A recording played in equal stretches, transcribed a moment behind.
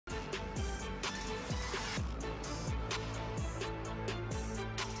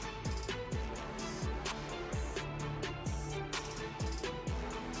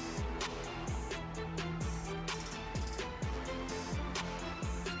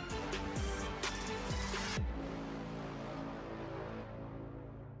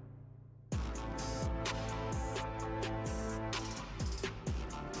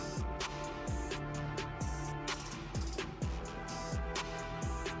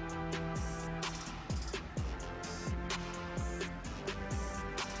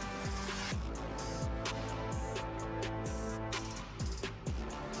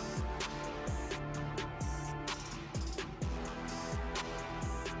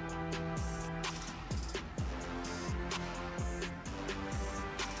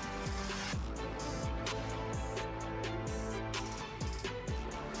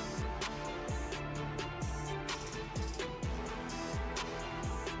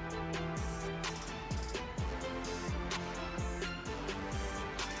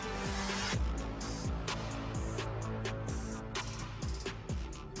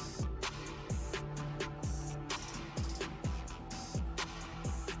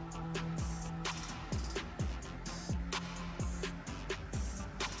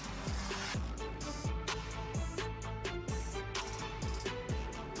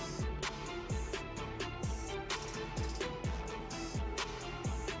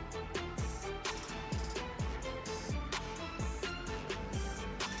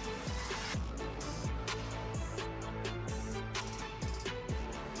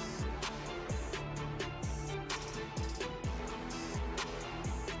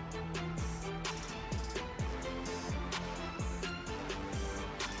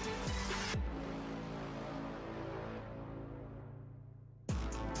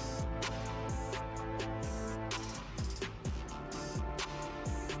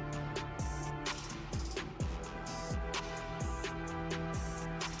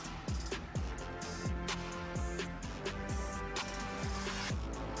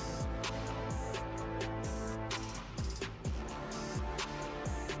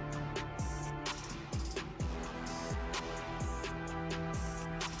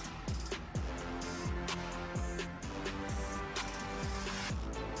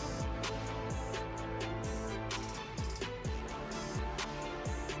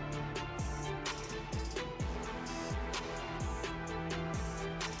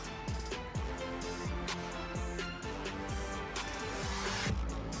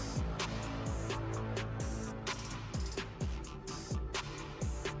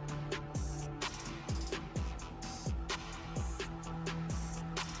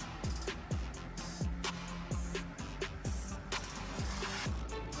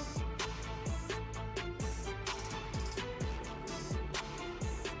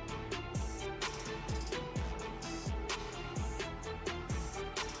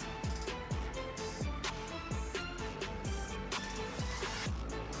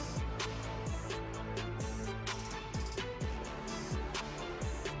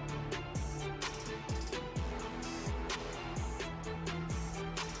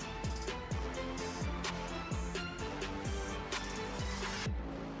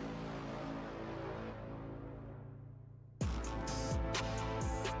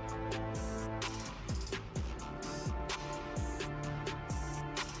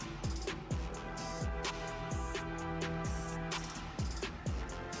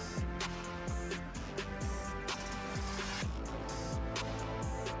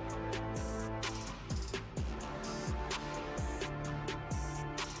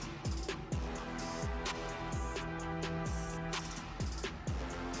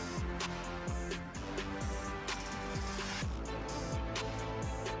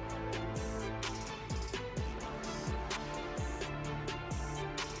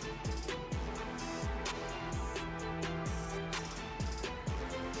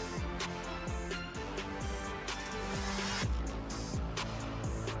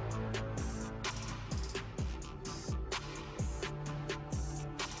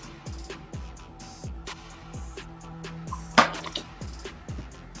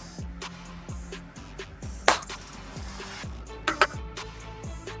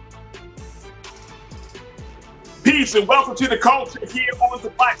Peace and welcome to the culture here on the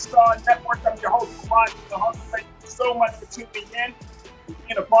Black Star Network. I'm your host, Farajii. Thank you so much for tuning in and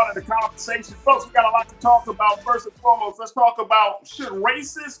being a part of the conversation. Folks, we got a lot to talk about. First and foremost, let's talk about should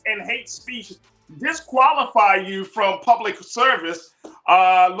racist and hate speech disqualify you from public service?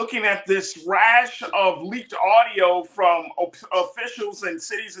 Looking at this rash of leaked audio from officials in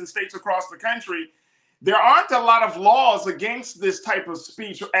cities and states across the country, there aren't a lot of laws against this type of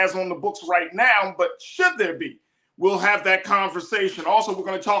speech as on the books right now, but should there be? We'll have that conversation. Also, we're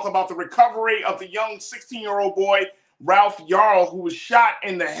going to talk about the recovery of the young 16-year-old boy, Ralph Yarl, who was shot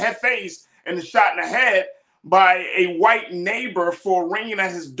in the face and shot in the head by a white neighbor for ringing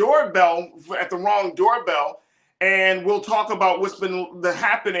at his doorbell, at the wrong doorbell. And we'll talk about what's been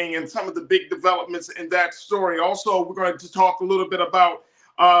happening and some of the big developments in that story. Also, we're going to talk a little bit about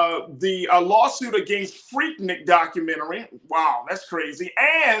the lawsuit against Freaknik documentary. Wow, that's crazy.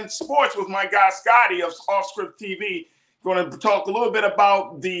 And sports with my guy Scotty of Off Script TV. Going to talk a little bit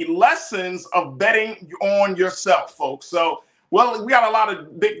about the lessons of betting on yourself, folks. So, well, we got a lot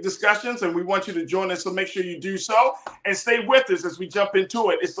of big discussions and we want you to join us. So make sure you do so and stay with us as we jump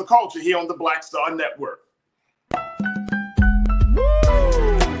into it. It's the culture here on the Black Star Network.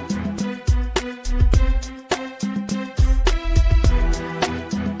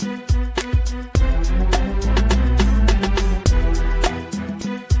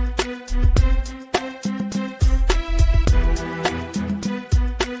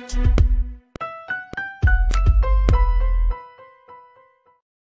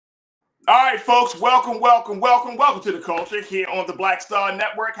 All right, folks, welcome to the culture here on the Black Star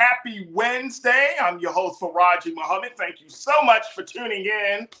Network. Happy Wednesday. I'm your host, Farajii. Thank you so much for tuning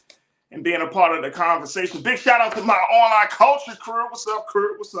in and being a part of the conversation. Big shout out to my online culture crew. What's up,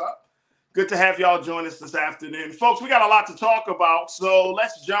 crew? What's up? Good to have y'all join us this afternoon. Folks, we got a lot to talk about, so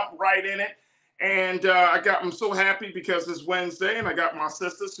let's jump right in it. And I'm so happy because it's Wednesday, and I got my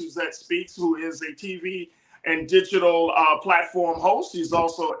sister, Suzette Speaks, who is a TV and digital platform host. She's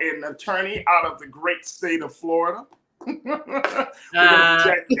also an attorney out of the great state of Florida. Why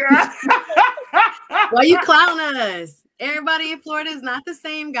you clowning us? Everybody in Florida is not the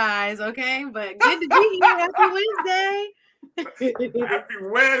same, guys, okay? But good to be here. Happy Wednesday. Happy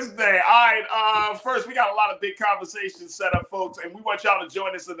Wednesday. All right, first, we got a lot of big conversations set up, folks, and we want y'all to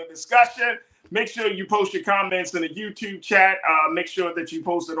join us in the discussion. Make sure you post your comments in the YouTube chat. Make sure that you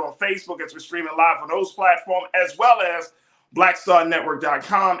post it on Facebook as we're streaming live on those platforms, as well as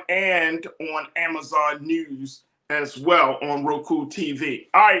blackstarnetwork.com and on Amazon News as well on Roku TV.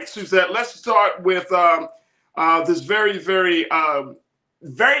 All right, Suzette, let's start with this very, very,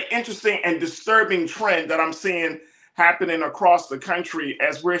 very interesting and disturbing trend that I'm seeing happening across the country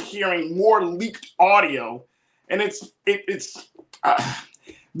as we're hearing more leaked audio. And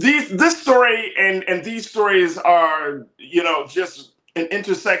this story and these stories are, just an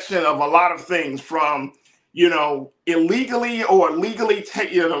intersection of a lot of things from, illegally or legally,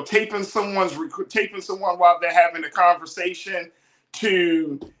 taping someone while they're having a conversation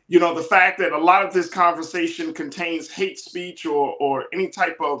to, the fact that a lot of this conversation contains hate speech or any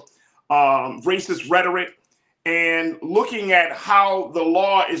type of racist rhetoric, and looking at how the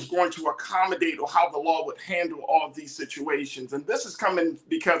law is going to accommodate or how the law would handle all of these situations. And this is coming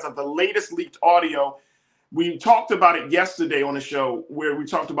because of the latest leaked audio. We talked about it yesterday on the show where we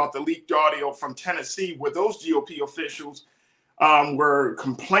talked about the leaked audio from Tennessee where those GOP officials were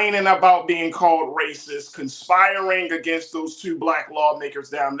complaining about being called racist, conspiring against those two black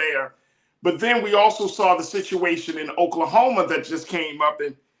lawmakers down there. But then we also saw the situation in Oklahoma that just came up,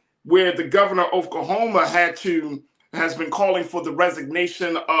 and where the governor of Oklahoma has been calling for the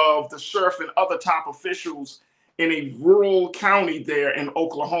resignation of the sheriff and other top officials in a rural county there in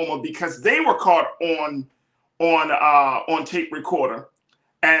Oklahoma because they were caught on tape recorder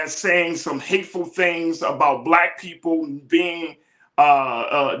as saying some hateful things about black people being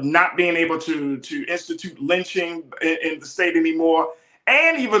not being able to institute lynching in the state anymore,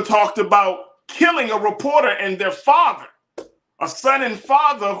 and even talked about killing a reporter and their father. A son and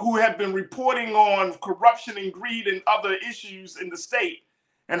father who had been reporting on corruption and greed and other issues in the state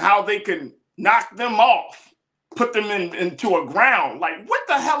and how they can knock them off, put them into a ground. Like, what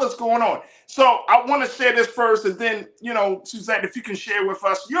the hell is going on? So I want to share this first, and then, Suzette, if you can share with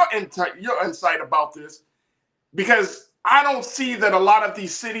us your insight about this, because I don't see that a lot of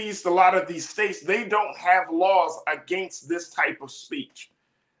these cities, a lot of these states, they don't have laws against this type of speech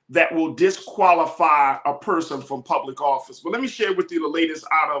that will disqualify a person from public office. But let me share with you the latest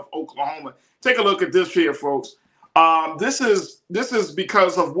out of Oklahoma. Take a look at this here, folks. This is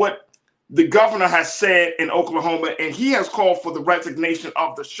because of what the governor has said in Oklahoma, and he has called for the resignation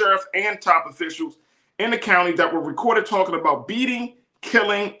of the sheriff and top officials in the county that were recorded talking about beating,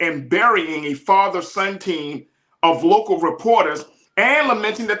 killing, and burying a father-son team of local reporters and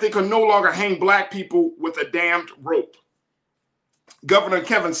lamenting that they could no longer hang black people with a damned rope. Governor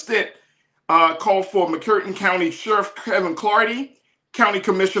Kevin Stitt called for McCurtain County Sheriff Kevin Clardy, County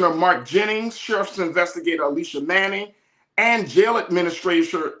Commissioner Mark Jennings, Sheriff's Investigator Alicia Manning, and Jail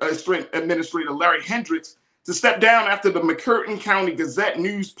Administrator Larry Hendricks to step down after the McCurtain County Gazette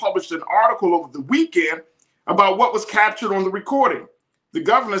News published an article over the weekend about what was captured on the recording. The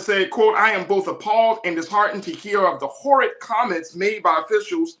governor said, quote, "I am both appalled and disheartened to hear of the horrid comments made by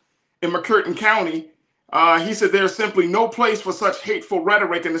officials in McCurtain County." He said there's simply no place for such hateful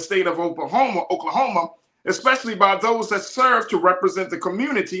rhetoric in the state of Oklahoma, especially by those that serve to represent the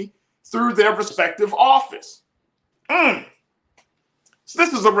community through their respective office. So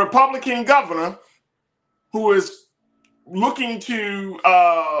this is a Republican governor who is looking to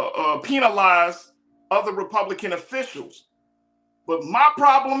penalize other Republican officials. But my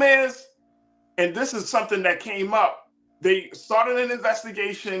problem is, and this is something that came up, they started an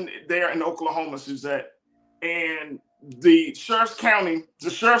investigation there in Oklahoma, Suzette, and the sheriff's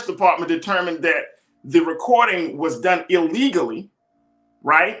department determined that the recording was done illegally,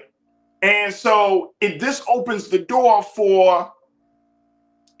 right? And so this opens the door for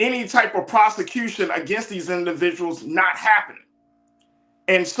any type of prosecution against these individuals not happening.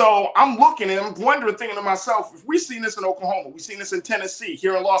 And so I'm looking and I'm wondering, thinking to myself, if we've seen this in Oklahoma, we've seen this in Tennessee,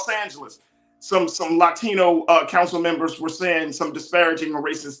 here in Los Angeles, some Latino council members were saying some disparaging or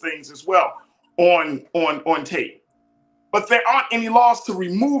racist things as well on tape. But there aren't any laws to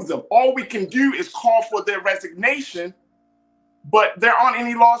remove them. All we can do is call for their resignation, but there aren't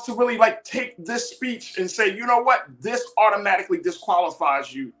any laws to really like take this speech and say, you know what, this automatically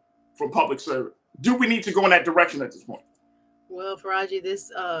disqualifies you from public service. Do we need to go in that direction at this point? Well, Farajii, this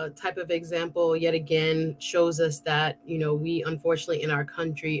type of example yet again shows us that, you know, we unfortunately in our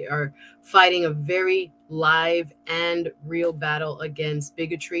country are fighting a very live and real battle against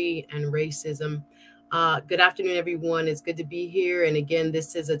bigotry and racism. Good afternoon, everyone. It's good to be here. And again,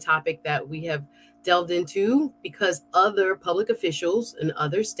 this is a topic that we have delved into because other public officials in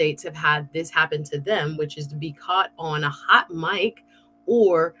other states have had this happen to them, which is to be caught on a hot mic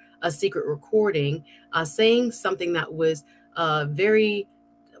or a secret recording saying something that was very,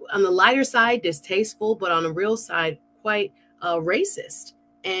 on the lighter side, distasteful, but on the real side, quite racist.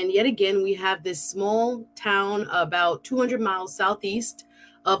 And yet again, we have this small town about 200 miles southeast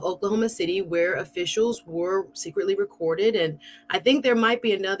of Oklahoma City where officials were secretly recorded. And I think there might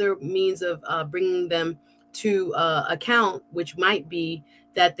be another means of bringing them to account, which might be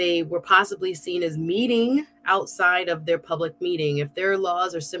that they were possibly seen as meeting outside of their public meeting. If their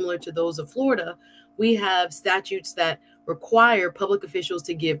laws are similar to those of Florida, we have statutes that require public officials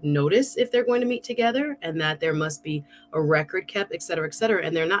to give notice if they're going to meet together, and that there must be a record kept, et cetera, et cetera.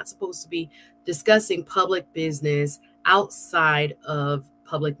 And they're not supposed to be discussing public business outside of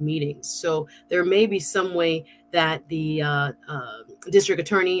public meetings. So there may be some way that the district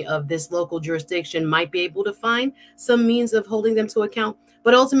attorney of this local jurisdiction might be able to find some means of holding them to account.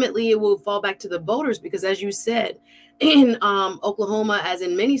 But ultimately, it will fall back to the voters because, as you said, in Oklahoma, as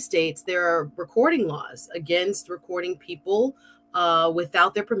in many states, there are recording laws against recording people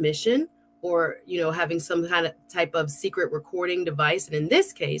without their permission or, you know, having some kind of type of secret recording device. And in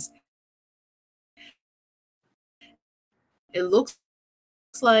this case, it looks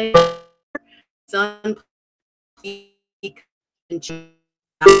like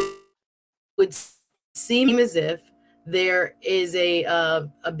would seem as if there is a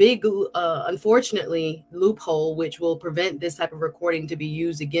big, unfortunately, loophole which will prevent this type of recording to be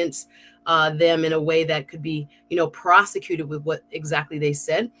used against them in a way that could be, you know, prosecuted with what exactly they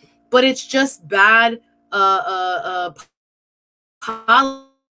said. But it's just bad policy,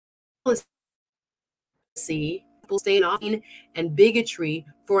 people staying off, and bigotry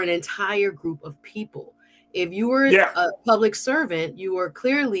for an entire group of people. If you were a public servant, you are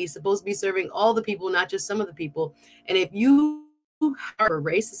clearly supposed to be serving all the people, not just some of the people. And if you have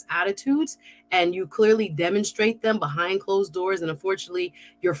racist attitudes and you clearly demonstrate them behind closed doors, and unfortunately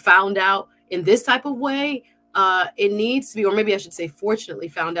you're found out in this type of way, it needs to be, or maybe I should say fortunately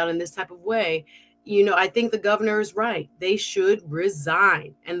found out in this type of way, you know, I think the governor is right. They should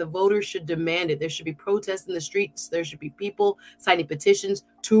resign and the voters should demand it. There should be protests in the streets. There should be people signing petitions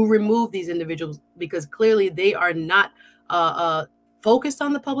to remove these individuals because clearly they are not focused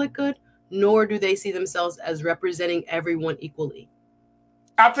on the public good, nor do they see themselves as representing everyone equally.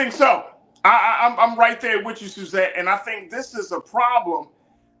 I think so. I'm right there with you, Suzette. And I think this is a problem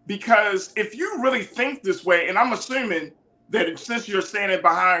because if you really think this way, and I'm assuming that since you're standing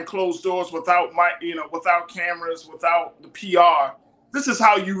behind closed doors without without cameras, without the PR, this is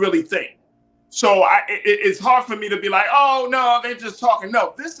how you really think. So it's hard for me to be like, oh no, they're just talking.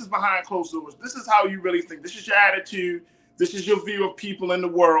 No, this is behind closed doors. This is how you really think. This is your attitude. This is your view of people in the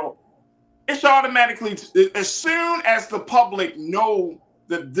world. It's automatically, as soon as the public know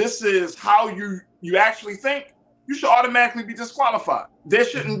that this is how you actually think, you should automatically be disqualified. There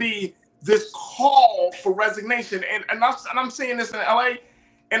shouldn't be this call for resignation. And I'm seeing this in LA,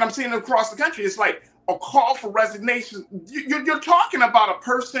 and I'm seeing it across the country. It's like a call for resignation. You're talking about a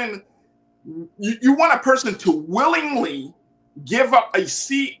person, you want a person to willingly give up a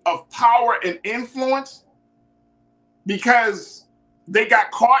seat of power and influence because they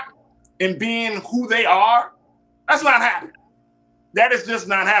got caught in being who they are. That's not happening. That is just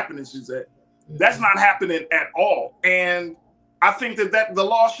not happening, Suzette. That's not happening at all. And I think that the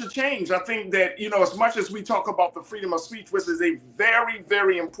law should change. I think that, as much as we talk about the freedom of speech, which is a very,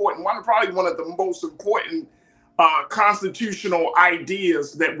 very important one, probably one of the most important constitutional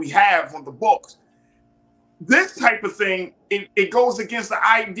ideas that we have on the books, this type of thing, it goes against the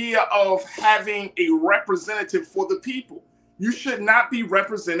idea of having a representative for the people. You should not be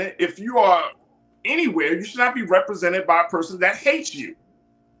represented, if you are anywhere, you should not be represented by a person that hates you.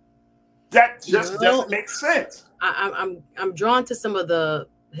 That just doesn't make sense. I'm drawn to some of the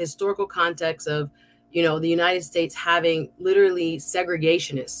historical context of, the United States having literally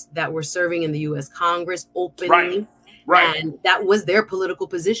segregationists that were serving in the U.S. Congress openly, right. And that was their political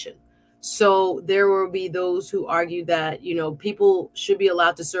position. So there will be those who argue that, people should be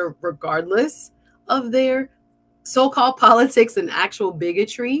allowed to serve regardless of their so-called politics and actual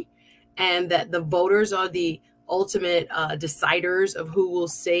bigotry, and that the voters are the ultimate deciders of who will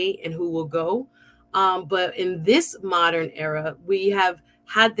stay and who will go. But in this modern era, we have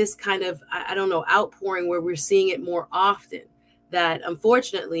had this kind of, outpouring where we're seeing it more often, that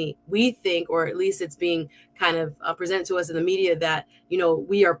unfortunately we think, or at least it's being kind of presented to us in the media, that,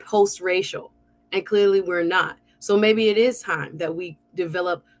 we are post-racial, and clearly we're not. So maybe it is time that we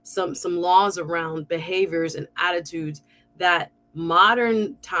develop some laws around behaviors and attitudes that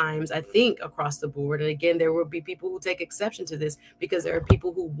modern times, I think, across the board. And again, there will be people who take exception to this, because there are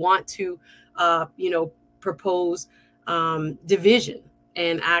people who want to, propose division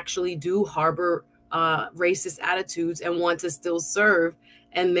and actually do harbor racist attitudes and want to still serve.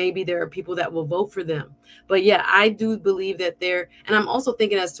 And maybe there are people that will vote for them. But yeah, I do believe that and I'm also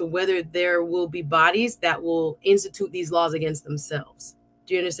thinking as to whether there will be bodies that will institute these laws against themselves.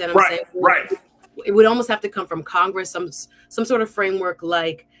 Do you understand what I'm saying? Right. It would almost have to come from Congress, some sort of framework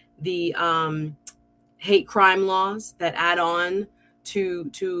like the hate crime laws that add on to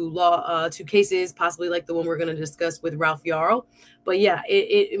cases, possibly like the one we're going to discuss with Ralph Yarl. But yeah,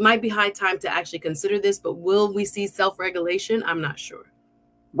 it might be high time to actually consider this. But will we see self-regulation? I'm not sure.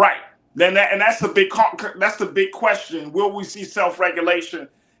 Right. And that's the big question. Will we see self-regulation,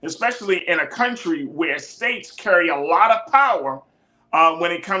 especially in a country where states carry a lot of power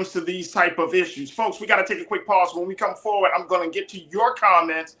when it comes to these type of issues? Folks, we got to take a quick pause. When we come forward, I'm going to get to your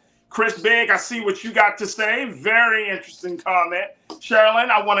comments. Chris Bigg, I see what you got to say. Very interesting comment. Sherilyn,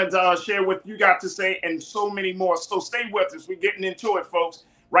 I wanted to share what you got to say, and so many more. So stay with us. We're getting into it, folks,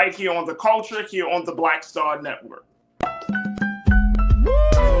 right here on The Culture, here on the Black Star Network.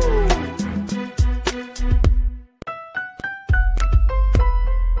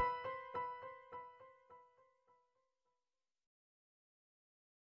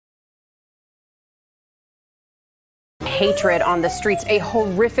 Hatred on the streets, a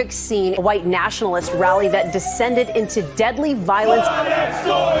horrific scene, a white nationalist rally that descended into deadly violence.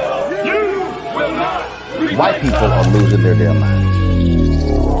 White people are losing their damn minds.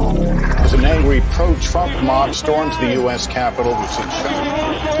 As an angry pro-Trump mob storms the U.S. Capitol,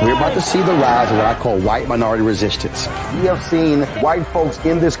 we're about to see the rise of what I call white minority resistance. We have seen white folks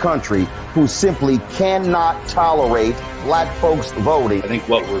in this country who simply cannot tolerate black folks voting. I think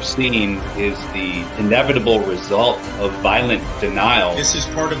what we're seeing is the inevitable result of violent denial. This is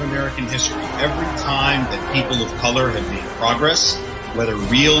part of American history. Every time that people of color have made progress, whether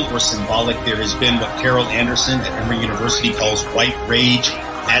real or symbolic, there has been what Carol Anderson at Emory University calls white rage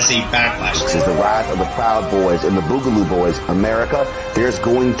as a backlash. This is the rise of the Proud Boys and the Boogaloo Boys. America, there's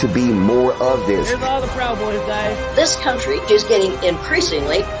going to be more of this. Here's all the Proud Boys, guys. This country is getting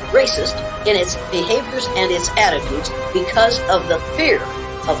increasingly racist in its behaviors and its attitudes because of the fear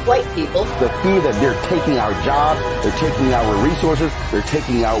of white people. The fear that they're taking our jobs, they're taking our resources, they're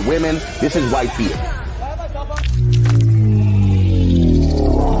taking our women. This is white fear.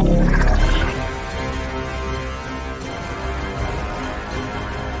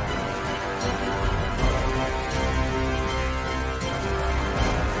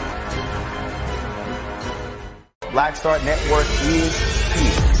 Black Star Network is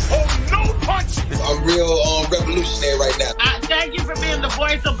here. Oh, no punch! I'm real revolutionary right now. Thank you for being the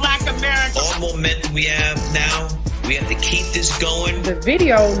voice of Black America. All momentum we have now, we have to keep this going. The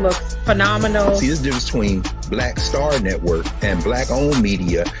video looks phenomenal. See, there's a difference between Black Star Network and black-owned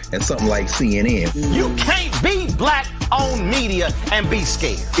media and something like CNN. You can't be black-owned media and be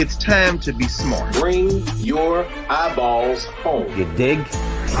scared. It's time to be smart. Bring your eyeballs home. You dig?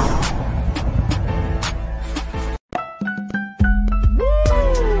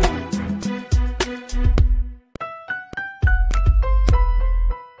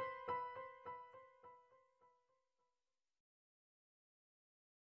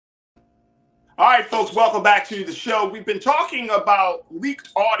 All right, folks, welcome back to the show. We've been talking about leaked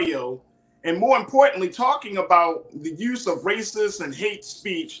audio and, more importantly, talking about the use of racist and hate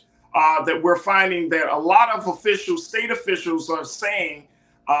speech that we're finding that a lot of officials, state officials, are saying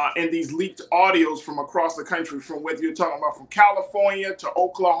in these leaked audios from across the country, from whether you're talking about from California to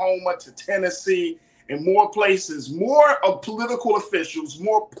Oklahoma to Tennessee and more places. More of political officials,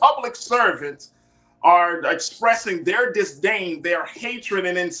 more public servants are expressing their disdain, their hatred,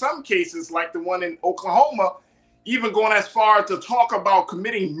 and in some cases, like the one in Oklahoma, even going as far to talk about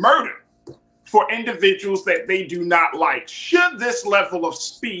committing murder for individuals that they do not like. Should this level of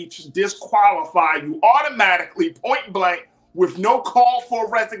speech disqualify you automatically, point blank, with no call for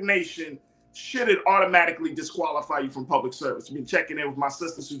resignation? Should it automatically disqualify you from public service? I've been checking in with my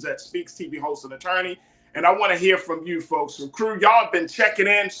sister, Suzette Speaks, TV host and attorney, and I want to hear from you folks. So crew, y'all have been checking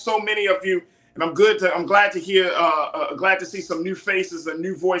in, so many of you. And I'm glad to hear, glad to see some new faces and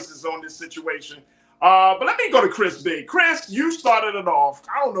new voices on this situation. But let me go to Chris B. Chris, you started it off.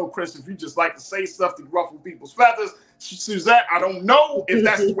 I don't know, Chris, if you just like to say stuff to ruffle people's feathers. Suzette, I don't know if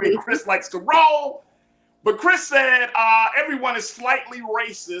that's the way Chris likes to roll. But Chris said, everyone is slightly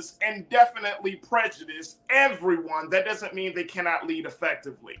racist and definitely prejudiced. Everyone. That doesn't mean they cannot lead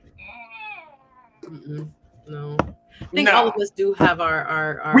effectively. No. I think all of us do have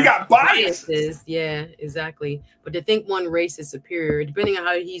our we got biases. Yeah, exactly. But to think one race is superior, depending on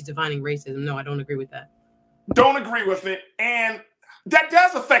how he's defining racism, no, I don't agree with that. Don't agree with it. And that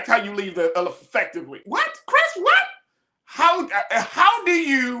does affect how you lead effectively. What? Chris, what? How do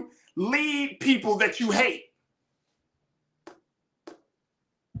you lead people that you hate?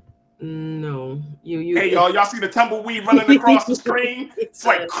 No, Hey, y'all see the tumbleweed running across the screen? It's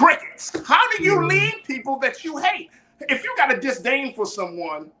like crickets. How do you lead people that you hate? If you got a disdain for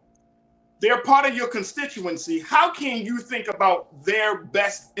someone, they're part of your constituency. How can you think about their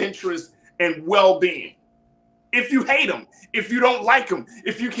best interest and well-being? If you hate them, if you don't like them,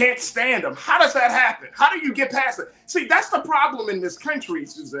 if you can't stand them, how does that happen? How do you get past it? See, that's the problem in this country,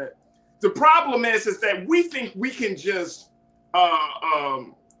 Suzette. The problem is that we think we can just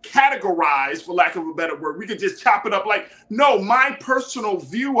categorize, for lack of a better word. We could just chop it up like, no, my personal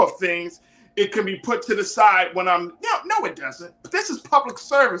view of things, it can be put to the side when I'm, no, it doesn't. But this is public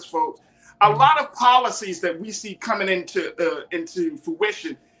service, folks. A lot of policies that we see coming into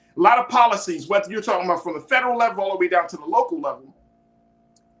fruition, a lot of policies, whether you're talking about from the federal level all the way down to the local level,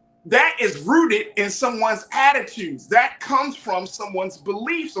 that is rooted in someone's attitudes. That comes from someone's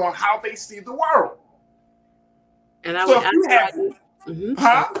beliefs on how they see the world. And I would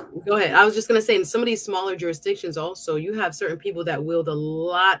Go ahead. I was just going to say, in some of these smaller jurisdictions also, you have certain people that wield a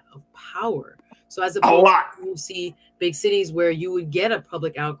lot of power. So as you see big cities where you would get a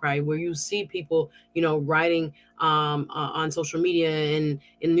public outcry, where you see people, writing on social media and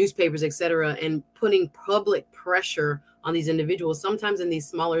in newspapers, etc., and putting public pressure on these individuals. Sometimes in these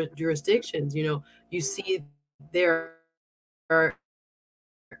smaller jurisdictions, you see there are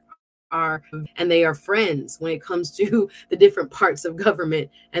and they are friends when it comes to the different parts of government,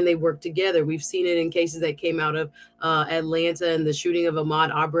 and they work together. We've seen it in cases that came out of Atlanta and the shooting of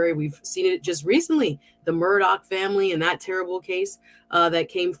Ahmaud Arbery. We've seen it just recently, the Murdoch family and that terrible case that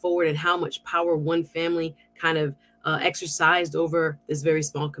came forward, and how much power one family kind of exercised over this very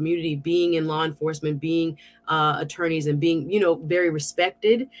small community, being in law enforcement, being attorneys, and being, very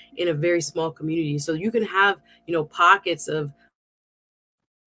respected in a very small community. So you can have, pockets of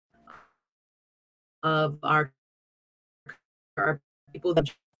our people that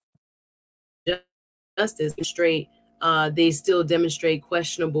justice straight, they still demonstrate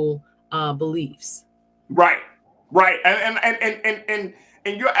questionable beliefs. Right.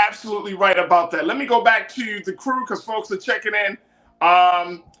 And you're absolutely right about that. Let me go back to the crew because folks are checking in.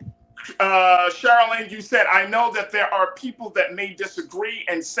 Charlene, you said, I know that there are people that may disagree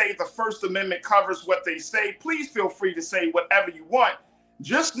and say the First Amendment covers what they say. Please feel free to say whatever you want.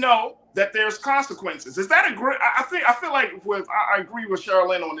 just know that there's consequences. Is that a great? I feel like I agree with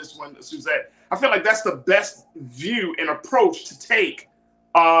Charlene on this one, Suzette. I feel like that's the best view and approach to take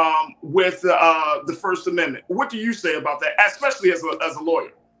with the First Amendment. What do you say about that, especially as a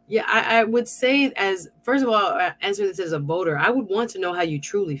lawyer? Yeah, I would say, as first of all, answer this as a voter, I would want to know how you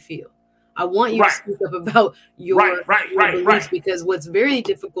truly feel. I want you to speak up about your beliefs, because what's very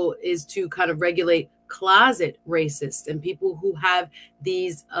difficult is to kind of regulate closet racists and people who have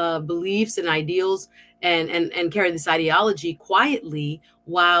these beliefs and ideals and carry this ideology quietly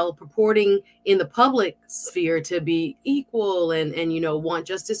while purporting in the public sphere to be equal and want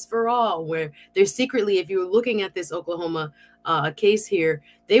justice for all, where they're secretly, if you're looking at this Oklahoma case here,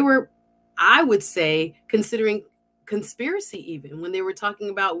 they were, I would say, considering conspiracy even when they were talking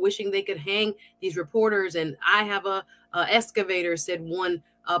about wishing they could hang these reporters. And I have a excavator, said one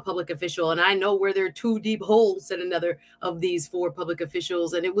public official, and I know where there are 2 deep holes, said another of these 4 public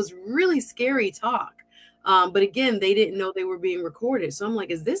officials. And it was really scary talk. But again, they didn't know they were being recorded. So I'm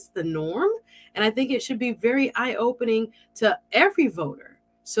like, is this the norm? And I think it should be very eye-opening to every voter,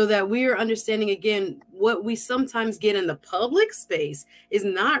 so that we are understanding, again, what we sometimes get in the public space is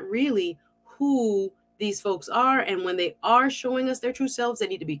not really who these folks are. And when they are showing us their true selves, they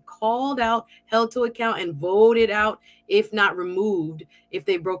need to be called out, held to account, and voted out, if not removed, if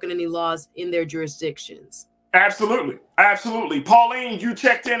they've broken any laws in their jurisdictions. Absolutely. Absolutely. Pauline, you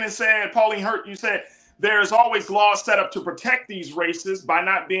checked in and said, Pauline Hurt, you said, there's always laws set up to protect these races by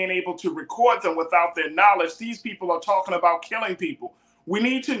not being able to record them without their knowledge. These people are talking about killing people. We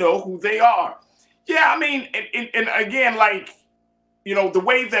need to know who they are. Yeah, I mean, and again, like, the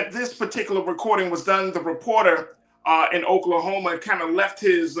way that this particular recording was done, the reporter in Oklahoma kind of left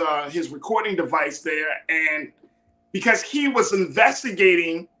his recording device there, and because he was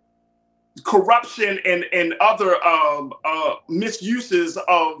investigating corruption and other misuses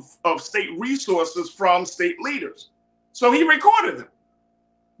of state resources from state leaders. So he recorded them.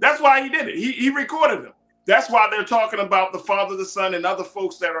 That's why he did it. He recorded them. That's why they're talking about the father, the son, and other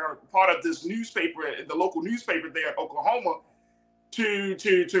folks that are part of this newspaper, the local newspaper there in Oklahoma, to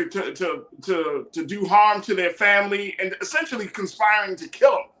do harm to their family and essentially conspiring to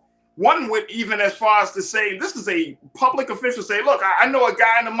kill them. One would even as far as to say, this is a public official, say, look, I know a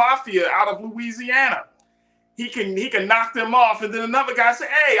guy in the mafia out of Louisiana. He can knock them off. And then another guy say,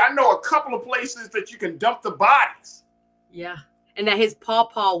 hey, I know a couple of places that you can dump the bodies. Yeah. And that his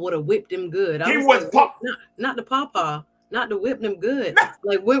pawpaw would have whipped him good. He was not the pawpaw, not to whip them good.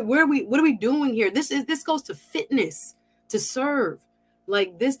 Like, what are we doing here? This goes to fitness, to serve.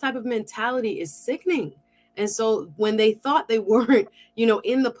 Like, this type of mentality is sickening. And so when they thought they weren't,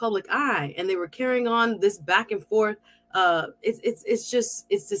 in the public eye, and they were carrying on this back and forth,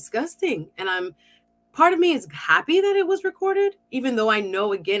 it's disgusting. And part of me is happy that it was recorded, even though I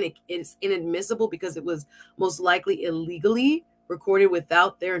know, again, it's inadmissible because it was most likely illegally recorded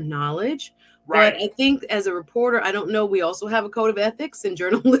without their knowledge. Right. But I think as a reporter, I don't know, we also have a code of ethics in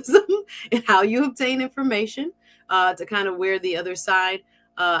journalism and how you obtain information, to kind of wear the other side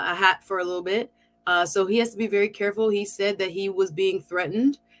a hat for a little bit. So he has to be very careful. He said that he was being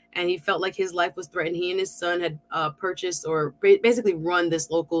threatened and he felt like his life was threatened. He and his son had purchased or basically run this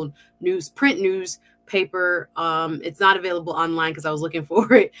local print newspaper. It's not available online because I was looking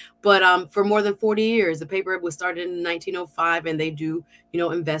for it. But for more than 40 years, the paper was started in 1905, and they do,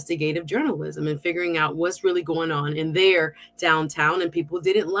 investigative journalism and figuring out what's really going on in their downtown, and people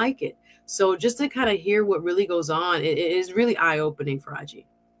didn't like it. So just to kind of hear what really goes on, it is really eye-opening, Farajii.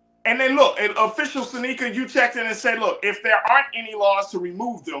 And then look, official Sanika, you checked in and said, look, if there aren't any laws to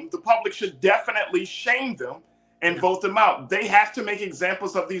remove them, the public should definitely shame them and vote them out. They have to make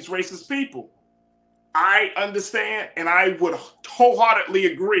examples of these racist people. I understand, and I would wholeheartedly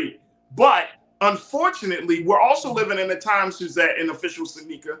agree. But unfortunately, we're also living in a time, Suzette and official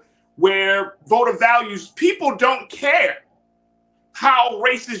Sanika, where voter values, people don't care how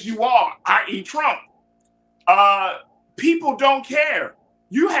racist you are, i.e. Trump. People don't care.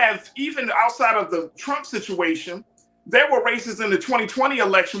 You have, even outside of the Trump situation, there were races in the 2020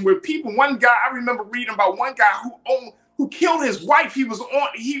 election where people, one guy, I remember reading about one guy who killed his wife. He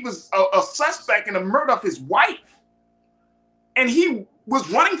was a suspect in the murder of his wife. And he was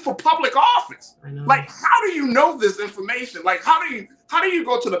running for public office. Like, how do you know this information? Like, how do you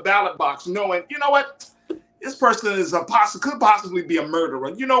go to the ballot box knowing, you know what? This person is could possibly be a murderer.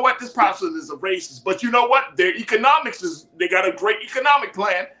 You know what? This person is a racist. But you know what? Their economics they got a great economic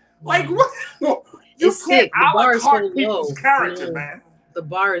plan. Like, what? You can't a la carte people's character, man. The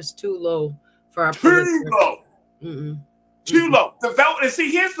bar is too low for our too low. Too low. And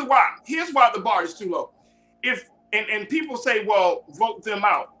see, here's why the bar is too low. If And people say, well, vote them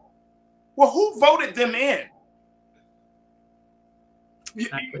out. Well, who voted them in?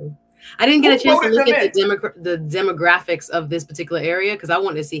 Exactly. I didn't get a chance to look at the demographics of this particular area because I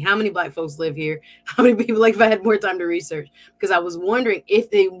wanted to see how many Black folks live here, how many people, like if I had more time to research, because I was wondering if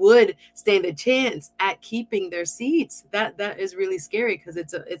they would stand a chance at keeping their seats. That is really scary because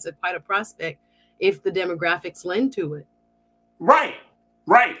it's a quite a prospect if the demographics lend to it. Right.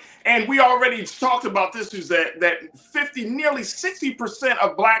 And we already talked about this, is that nearly 60%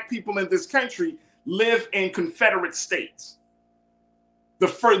 of Black people in this country live in Confederate states.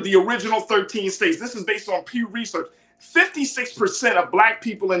 The original 13 states. This is based on Pew Research. 56% of Black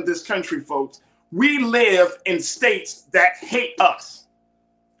people in this country, folks, we live in states that hate us.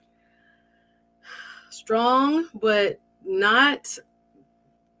 Strong, but not.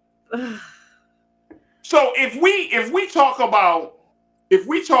 So if we talking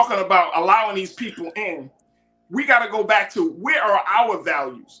about allowing these people in, we got to go back to where are our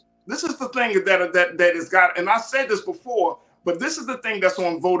values. This is the thing that has got, and I said this before. But this is the thing that's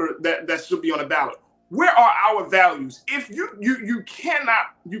on voter that should be on the ballot. Where are our values? If you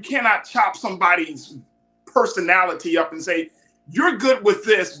cannot chop somebody's personality up and say you're good with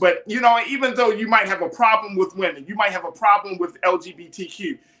this, but even though you might have a problem with women, you might have a problem with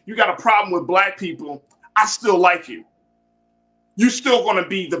LGBTQ, you got a problem with Black people, I still like you. You're still going to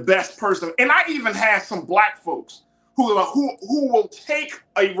be the best person. And I even have some Black folks who will take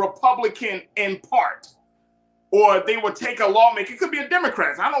a Republican in part. Or they would take a lawmaker. It could be a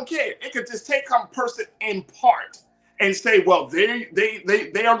Democrat. I don't care. It could just take a person in part and say, well, they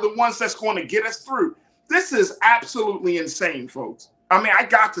are the ones that's going to get us through. This is absolutely insane, folks. I mean, I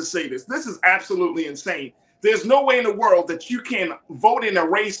got to say this. This is absolutely insane. There's no way in the world that you can vote in a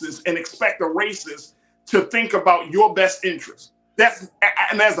racist and expect a racist to think about your best interest.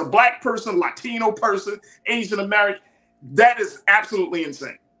 And as a Black person, Latino person, Asian American, that is absolutely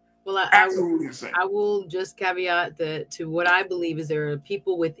insane. Well, I will just caveat that to what I believe is there are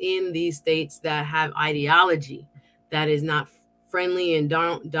people within these states that have ideology that is not friendly and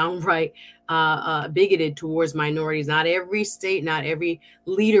downright bigoted towards minorities. Not every state, not every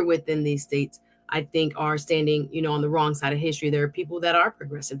leader within these states, I think, are standing, on the wrong side of history. There are people that are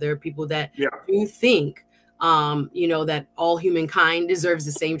progressive. There are people that do think, that all humankind deserves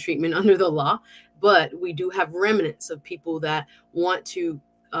the same treatment under the law. But we do have remnants of people that want to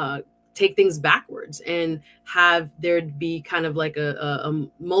take things backwards and have there be kind of like a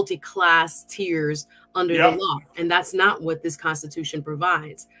multi-class tiers under the law. And that's not what this Constitution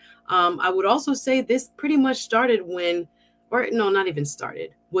provides. I would also say this pretty much started not even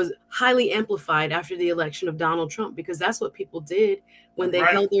started, was highly amplified after the election of Donald Trump, because that's what people did when they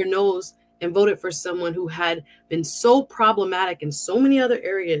held their nose and voted for someone who had been so problematic in so many other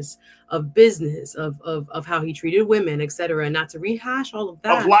areas of business, of how he treated women, et cetera. And not to rehash all of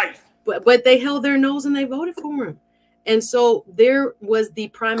that. Of life. But they held their nose and they voted for him. And so there was the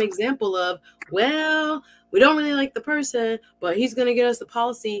prime example of, well, we don't really like the person, but he's going to get us the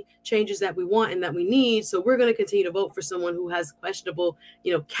policy changes that we want and that we need. So we're going to continue to vote for someone who has questionable,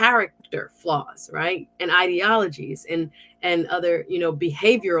 character flaws, right? And ideologies and other,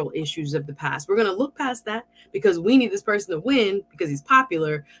 behavioral issues of the past. We're going to look past that because we need this person to win because he's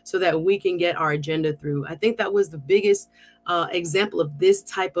popular so that we can get our agenda through. I think that was the biggest example of this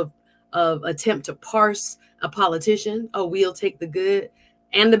type of attempt to parse a politician. Oh, we'll take the good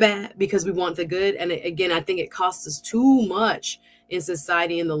and the bad because we want the good. And again, I think it costs us too much in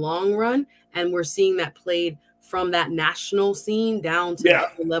society in the long run. And we're seeing that played from that national scene down to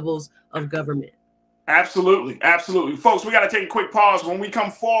the levels of government. Absolutely. Absolutely. Folks, we got to take a quick pause. When we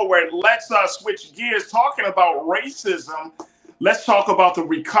come forward, let's switch gears. Talking about racism, let's talk about the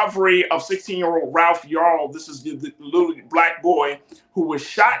recovery of 16-year-old Ralph Yarl. This is the little Black boy who was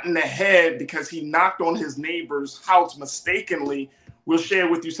shot in the head because he knocked on his neighbor's house mistakenly. We'll share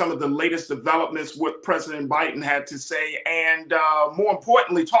with you some of the latest developments, what President Biden had to say, and more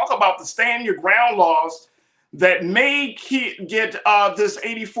importantly, talk about the stand your ground laws that may get this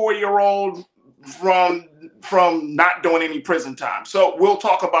 84-year-old from not doing any prison time. So we'll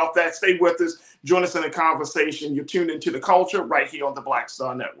talk about that. Stay with us. Join us in the conversation. You're tuned into The Culture right here on the Black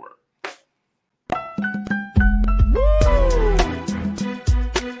Star Network.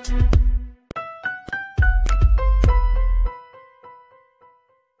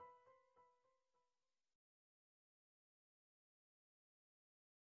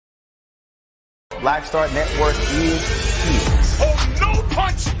 Black Star Network is here. Oh, no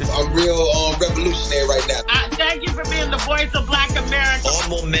punch! I'm real revolutionary right now. Thank you for being the voice of Black America.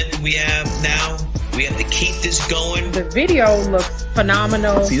 All momentum we have now, We have to keep this going. The video looks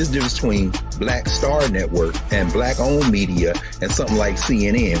phenomenal. See, there's a difference between Black Star Network and Black-owned media and something like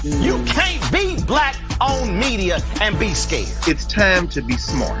CNN. You can't be Black-owned media and be scared. It's time to be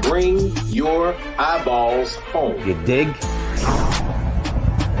smart. Bring your eyeballs home. You dig?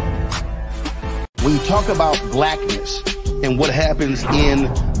 When you talk about blackness and what happens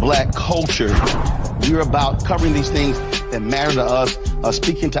in black culture, we're about covering these things that matter to us,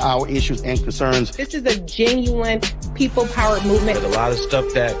 speaking to our issues and concerns. This is a genuine people-powered movement. There's a lot of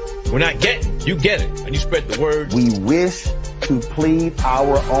stuff that we're not getting. You get it, and you spread the word. We wish to plead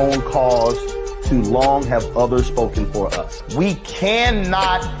our own cause. Too long have others spoken for us. We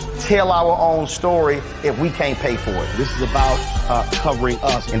cannot tell our own story if we can't pay for it. This is about covering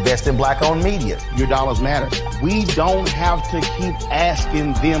us. Invest in Black-owned media. Your dollars matter. We don't have to keep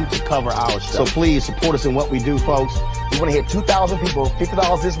asking them to cover our stuff. So please support us in what we do, folks. We want to hit 2,000 people,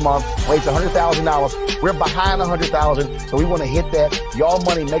 $50 this month, raise $100,000. We're behind 100,000, so we want to hit that. Y'all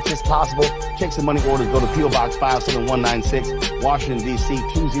money makes this possible. Check some money orders. Go to P.O. Box 57196, Washington, D.C.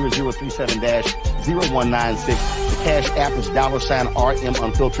 20037-0196. The Cash App is $RM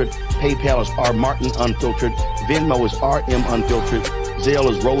Unfiltered. PayPal is R Martin Unfiltered. Venmo is RM Unfiltered. Zelle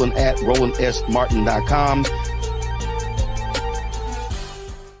is Roland at RolandSMartin.com.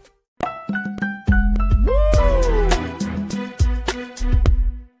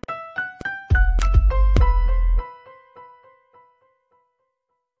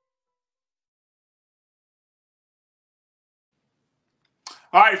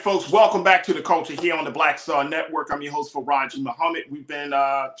 All right, folks, welcome back to The Culture here on the Black Star Network. I'm your host, Farajii Muhammad. We've been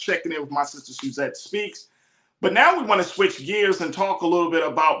checking in with my sister, Suzette Speaks. But now we want to switch gears and talk a little bit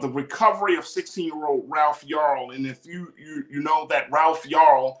about the recovery of 16-year-old Ralph Yarl. And if you know that Ralph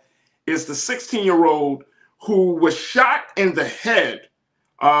Yarl is the 16-year-old who was shot in the head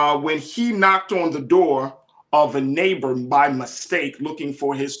when he knocked on the door of a neighbor by mistake looking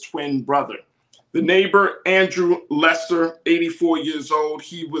for his twin brother. The neighbor, Andrew Lester, 84 years old,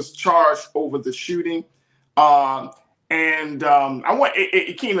 he was charged over the shooting. I want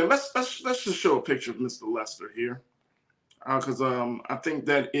Keenan, let's just show a picture of Mr. Lester here, because I think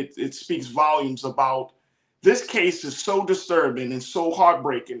that it speaks volumes about this case is so disturbing and so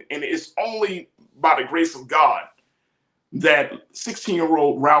heartbreaking, and it's only by the grace of God that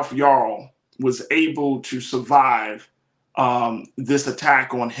 16-year-old Ralph Yarl was able to survive this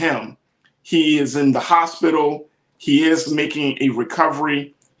attack on him. He is in the hospital. He is making a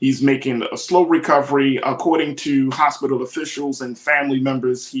recovery. He's making a slow recovery. According to hospital officials and family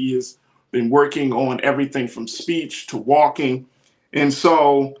members, he has been working on everything from speech to walking. And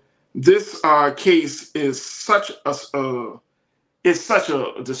so this case is such a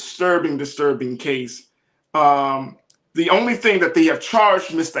disturbing case. The only thing that they have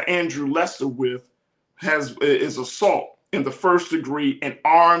charged Mr. Andrew Lester with is assault in the first degree and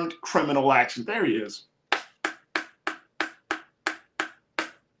armed criminal action. There he is.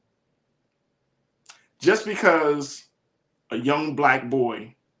 Just because a young black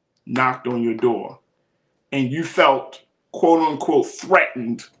boy knocked on your door and you felt, quote unquote,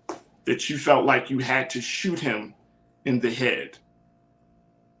 threatened, that you felt like you had to shoot him in the head.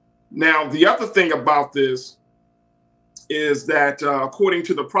 Now, the other thing about this is that according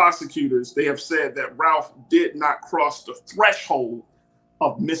to the prosecutors, they have said that Ralph did not cross the threshold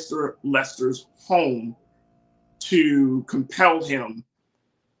of Mr. Lester's home to compel him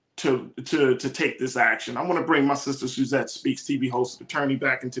to take this action. I want to bring my sister Suzette Speaks, TV host, attorney,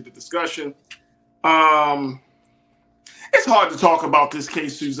 back into the discussion. It's hard to talk about this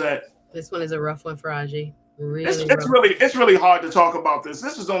case, Suzette. This one is a rough one, Farajii. It's really hard to talk about this.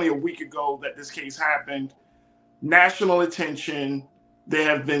 This was only a week ago that this case happened. National attention. There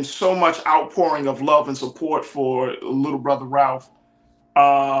have been so much outpouring of love and support for little brother Ralph.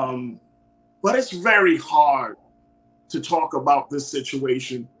 But it's very hard to talk about this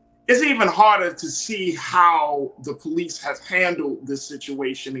situation. It's even harder to see how the police has handled this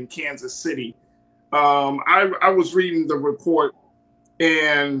situation in Kansas City. I was reading the report,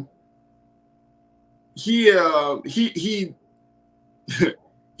 and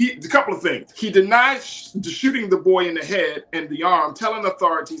a couple of things. He denied shooting the boy in the head and the arm, telling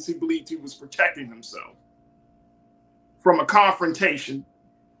authorities he believed he was protecting himself from a confrontation.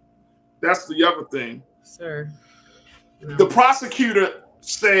 That's the other thing. Sir. No. The prosecutor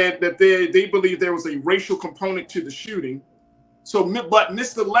said that they believe there was a racial component to the shooting. But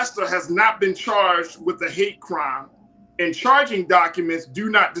Mr. Lester has not been charged with a hate crime, and charging documents do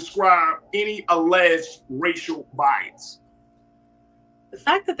not describe any alleged racial bias. The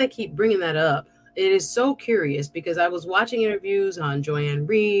fact that they keep bringing that up it is so curious because I was watching interviews on Joanne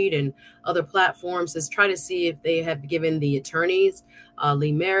Reed and other platforms to try to see if they have given the attorneys,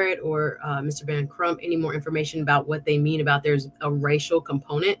 Lee Merritt or Mr. Van Crump, any more information about what they mean about there's a racial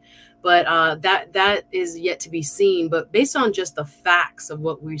component. But that is yet to be seen. But based on just the facts of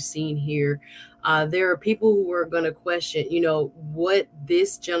what we've seen here, there are people who are going to question, you know, what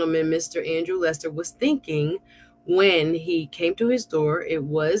this gentleman, Mr. Andrew Lester, was thinking when he came to his door. It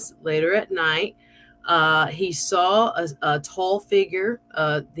was later at night. He saw a tall figure.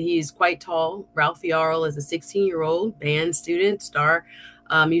 He's quite tall. Ralph Yarl is a 16-year-old band student, star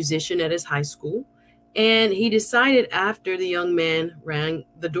musician at his high school. And he decided after the young man rang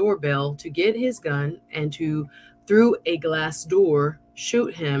the doorbell to get his gun and to, through a glass door,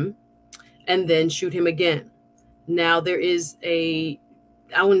 shoot him and then shoot him again. Now, there is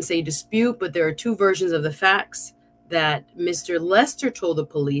I wouldn't say dispute, but there are two versions of the facts that Mr. Lester told the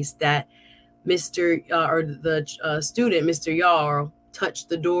police that the student, Mr. Yarl, touched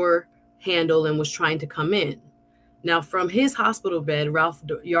the door handle and was trying to come in. Now, from his hospital bed, Ralph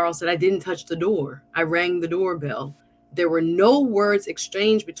Yarl said, "I didn't touch the door. I rang the doorbell." There were no words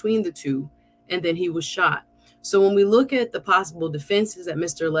exchanged between the two, and then he was shot. So when we look at the possible defenses that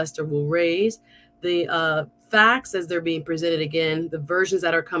Mr. Lester will raise, the facts as they're being presented again, the versions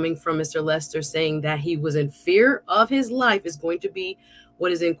that are coming from Mr. Lester saying that he was in fear of his life is going to be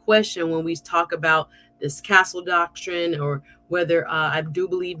what is in question when we talk about this castle doctrine, or whether I do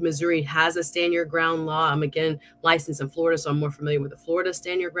believe Missouri has a stand your ground law. I'm again licensed in Florida, so I'm more familiar with the Florida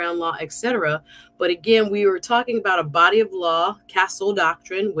stand your ground law, etc. But again, we were talking about a body of law, castle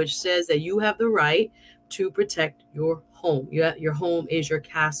doctrine, which says that you have the right to protect your home. Your home is your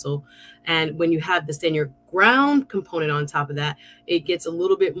castle. And when you have the stand your ground component on top of that, it gets a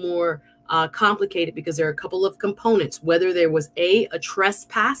little bit more complicated because there are a couple of components. Whether there was a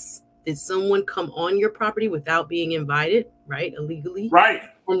trespass, did someone come on your property without being invited, right, illegally? Right.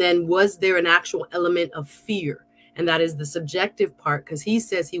 And then was there an actual element of fear? And that is the subjective part, because he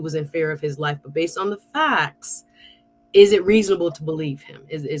says he was in fear of his life. But based on the facts, is it reasonable to believe him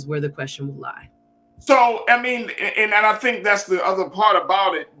is where the question will lie. So, I mean, and I think that's the other part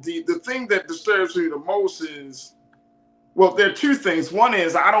about it. The thing that disturbs me the most is, well, there are two things. One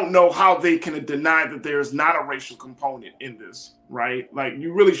is I don't know how they can deny that there is not a racial component in this, right? Like,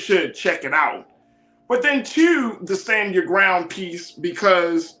 you really should check it out. But then two, the stand your ground piece,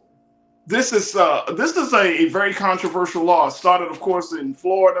 because this is a very controversial law. It started, of course, in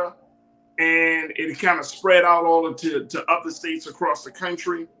Florida, and it kind of spread out all to other states across the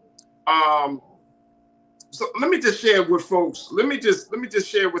country. So let me just share with folks. Let me just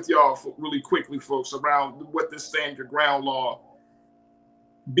share with y'all really quickly, folks, around what this stand your ground law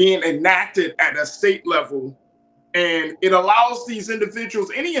being enacted at a state level, and it allows these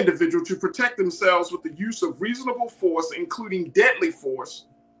individuals, any individual, to protect themselves with the use of reasonable force, including deadly force,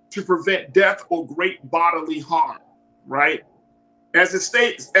 to prevent death or great bodily harm. Right? As it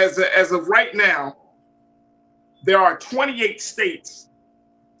states, as of right now, there are 28 states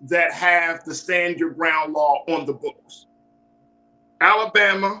that have the stand your ground law on the books.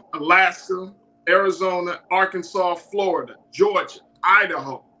 Alabama, Alaska, Arizona, Arkansas, Florida, Georgia,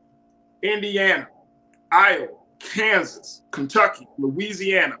 Idaho, Indiana, Iowa, Kansas, Kentucky,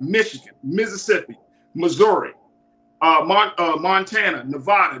 Louisiana, Michigan, Mississippi, Missouri, Montana,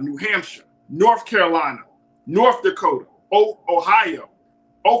 Nevada, New Hampshire, North Carolina, North Dakota, Ohio,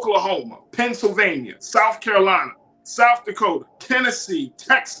 Oklahoma, Pennsylvania, South Carolina, South Dakota, Tennessee,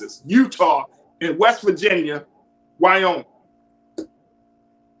 Texas, Utah, and West Virginia, Wyoming.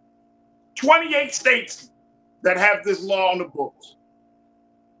 28 states that have this law on the books.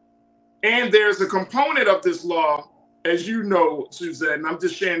 And there's a component of this law, as you know, Suzette, and I'm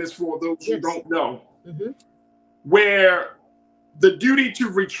just sharing this for those who don't know, where the duty to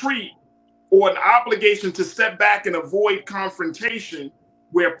retreat or an obligation to step back and avoid confrontation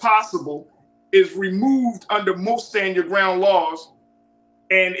where possible is removed under most stand your ground laws,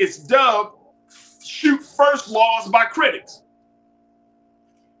 and it's dubbed shoot first laws by critics.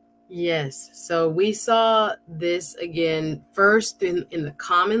 Yes. So we saw this again first in the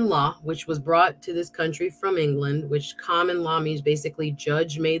common law, which was brought to this country from England, which common law means basically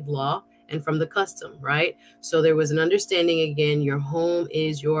judge-made law, and from the custom, right? So there was an understanding, again, your home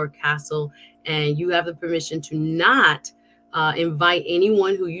is your castle, and you have the permission to not invite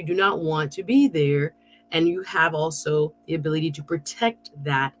anyone who you do not want to be there. And you have also the ability to protect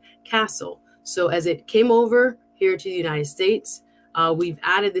that castle. So as it came over here to the United States, we've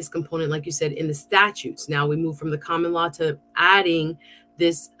added this component, like you said, in the statutes. Now we move from the common law to adding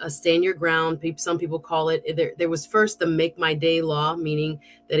this stand your ground. Some people call it, there was first the make my day law, meaning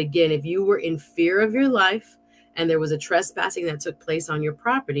that, again, if you were in fear of your life and there was a trespassing that took place on your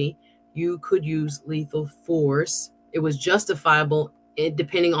property, you could use lethal force. It was justifiable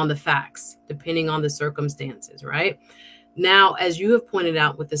depending on the facts, depending on the circumstances, right? Now, as you have pointed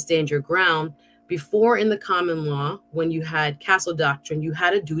out with the stand your ground, before in the common law, when you had castle doctrine, you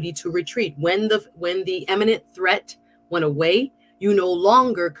had a duty to retreat. When the imminent threat went away, you no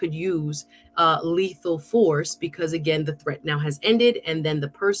longer could use lethal force because, again, the threat now has ended, and then the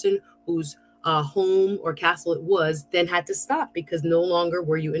person whose home or castle it was then had to stop because no longer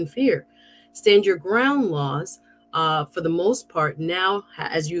were you in fear. Stand your ground laws, for the most part, now,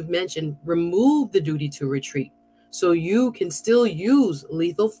 as you've mentioned, remove the duty to retreat. So you can still use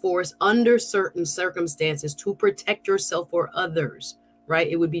lethal force under certain circumstances to protect yourself or others, right?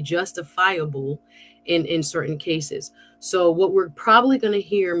 It would be justifiable in certain cases. So what we're probably going to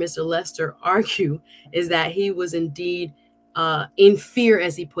hear Mr. Lester argue is that he was indeed in fear,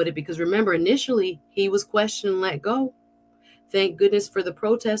 as he put it, because remember, initially he was questioned and let go. Thank goodness for the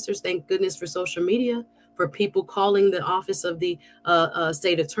protesters. Thank goodness for social media, for people calling the office of the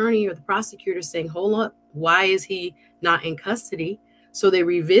state attorney or the prosecutor saying, hold up, why is he not in custody? So they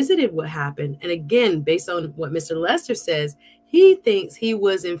revisited what happened. And again, based on what Mr. Lester says, he thinks he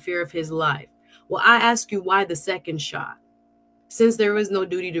was in fear of his life. Well, I ask you, why the second shot? Since there was no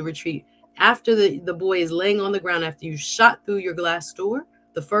duty to retreat, after the boy is laying on the ground, after you shot through your glass door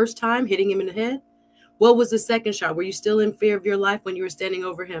the first time, hitting him in the head, what was the second shot? Were you still in fear of your life when you were standing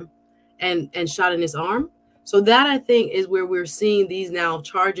over him and shot in his arm? So that, I think, is where we're seeing these now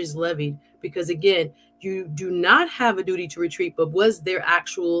charges levied, because again, you do not have a duty to retreat, but was there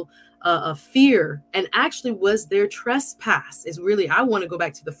actual a fear, and actually was there trespass? Is really, I want to go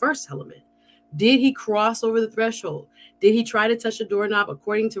back to the first element. Did he cross over the threshold? Did he try to touch the doorknob?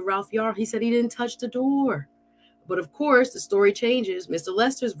 According to Ralph Yarl, he said he didn't touch the door. But of course, the story changes. Mr.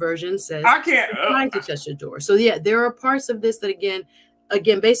 Lester's version says I can't try to touch the door. So yeah, there are parts of this that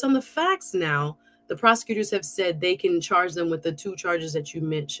again, based on the facts now, the prosecutors have said they can charge them with the two charges that you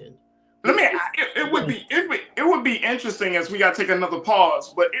mentioned. It would be interesting, as we got to take another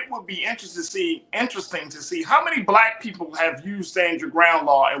pause, but it would be interesting to see how many black people have used stand your ground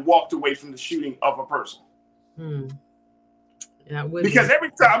law and walked away from the shooting of a person. Because every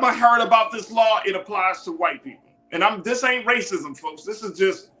time I heard about this law, it applies to white people. And this ain't racism, folks. This is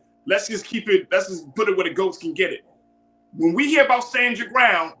just, let's just put it where the goats can get it. When we hear about stand your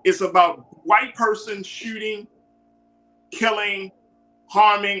ground, it's about white person shooting, killing,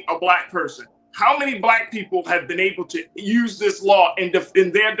 harming a black person. How many black people have been able to use this law in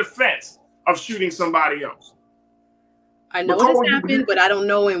their defense of shooting somebody else? I know it's happened, but I don't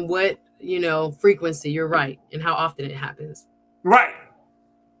know in what, frequency. You're right. And how often it happens. Right.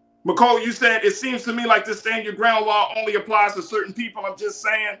 McCall, you said, it seems to me like this stand your ground law only applies to certain people. I'm just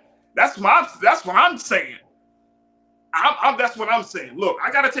saying, that's what I'm saying. That's what I'm saying. Look,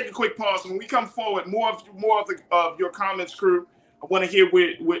 I got to take a quick pause. When we come forward, more of your comments, crew. I want to hear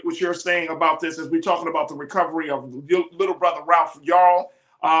what you're saying about this as we're talking about the recovery of your little brother, Ralph Yarl.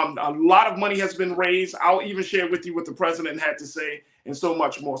 A lot of money has been raised. I'll even share with you what the president had to say and so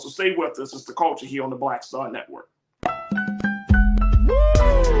much more. So stay with us. It's The Culture here on the Black Star Network.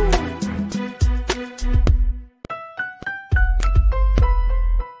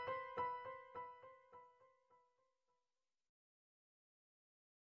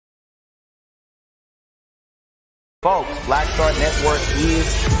 Folks, Black Star Network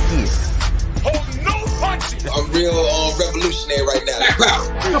is here. Oh, no punches! I'm real revolutionary right now.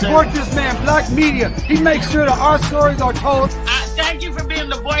 Support this man, Black Media. He makes sure that our stories are told. Thank you for being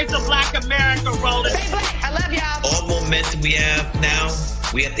the voice of Black America, Roland. I love y'all. All momentum we have now,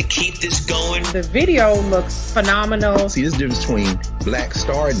 we have to keep this going. The video looks phenomenal. See, this difference between Black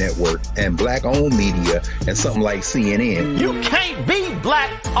Star Network and black-owned media and something like CNN. You can't be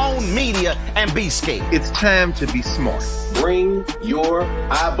black-owned media and be scared. It's time to be smart. Bring your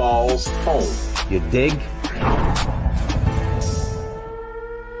eyeballs home. You dig?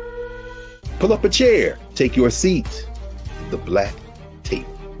 Pull up a chair. Take your seat. The Black Tape.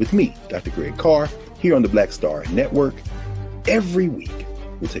 With me, Dr. Greg Carr, here on the Black Star Network. Every week,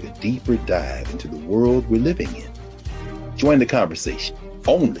 we'll take a deeper dive into the world we're living in. Join the conversation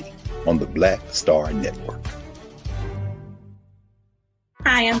only on the Black Star Network.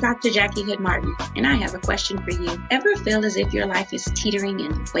 Hi, I'm Dr. Jackie Hood Martin, and I have a question for you. Ever feel as if your life is teetering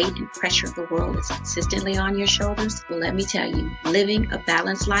and the weight and pressure of the world is consistently on your shoulders? Well, let me tell you, living a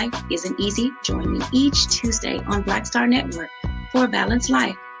balanced life isn't easy. Join me each Tuesday on Black Star Network for A Balanced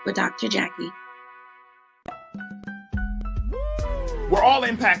Life with Dr. Jackie. We're all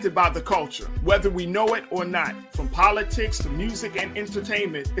impacted by the culture, whether we know it or not. From politics to music and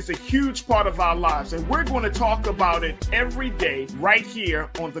entertainment, it's a huge part of our lives, and we're going to talk about it every day right here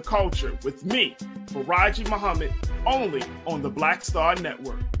on The Culture with me, Farajii Muhammad, only on the Black Star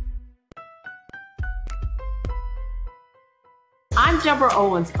Network. I'm Deborah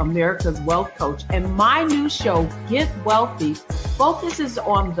Owens, America's Wealth Coach, and my new show, Get Wealthy, focuses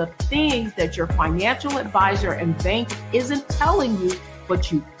on the things that your financial advisor and bank isn't telling you,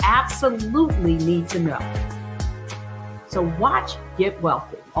 but you absolutely need to know. So watch Get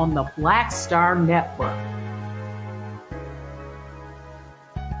Wealthy on the Black Star Network.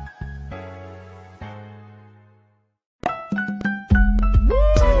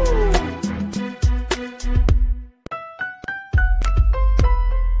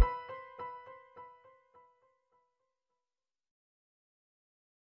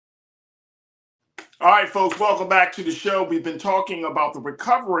 All right, folks, welcome back to the show. We've been talking about the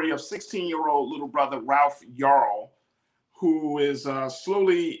recovery of 16-year-old little brother Ralph Yarl, who is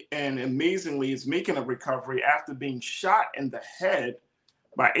slowly and amazingly is making a recovery after being shot in the head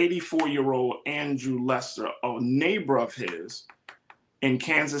by 84-year-old Andrew Lester, a neighbor of his in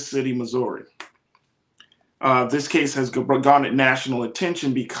Kansas City, Missouri. This case has garnered national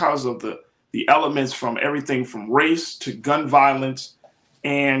attention because of the elements from everything from race to gun violence,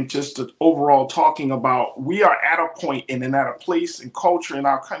 and just overall talking about we are at a point and at a place and culture in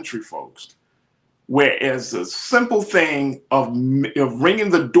our country, folks, whereas a simple thing of ringing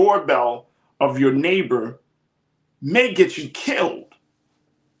the doorbell of your neighbor may get you killed.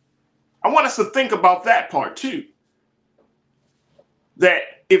 I want us to think about that part too. That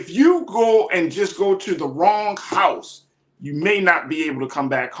if you go and just go to the wrong house, you may not be able to come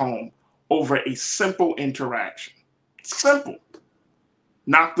back home over a simple interaction. Simple.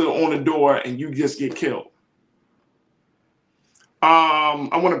 Knock on the door and you just get killed. I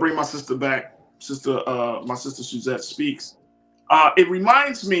want to bring my sister back. My sister Suzette Speaks. It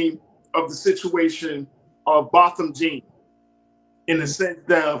reminds me of the situation of Botham Jean, in the sense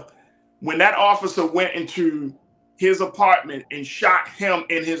that when that officer went into his apartment and shot him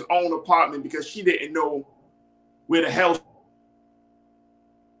in his own apartment because she didn't know where the hell.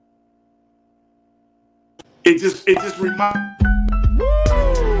 It just reminds.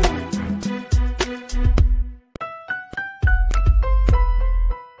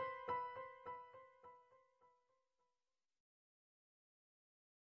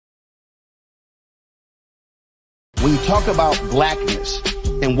 When you talk about blackness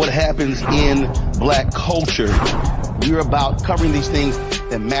and what happens in black culture, we're about covering these things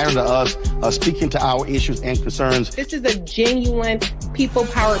that matter to us, speaking to our issues and concerns. This is a genuine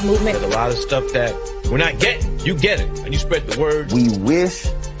people-powered movement. There's a lot of stuff that we're not getting. You get it, and you spread the word. We wish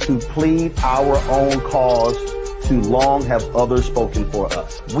to plead our own cause. Too long have others spoken for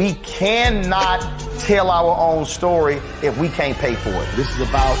us. We cannot tell our own story if we can't pay for it. This is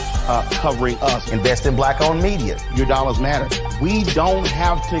about covering us. Invest in black-owned media. Your dollars matter. We don't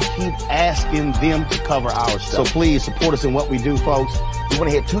have to keep asking them to cover our stuff. So please support us in what we do, folks. We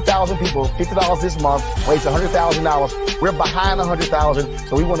want to hit 2,000 people, $50 this month, raise $100,000. We're behind $100,000,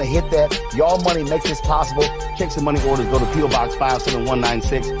 so we want to hit that. Y'all money makes this possible. Checks and money orders go to P.O. Box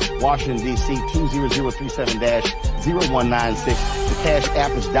 57196, Washington, D.C. 20037-0196. The Cash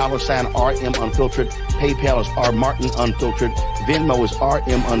App is $RM Unfiltered. PayPal is R Martin Unfiltered. Venmo is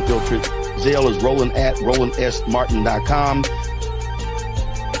RM Unfiltered. Zelle is Roland at RolandSMartin.com.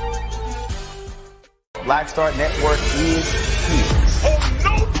 Black Star Network is here. Oh,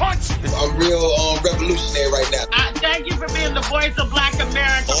 no punch! I'm real revolutionary right now. Thank you for being the voice of Black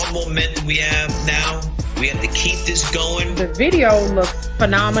America. All momentum we have now, we have to keep this going. The video looks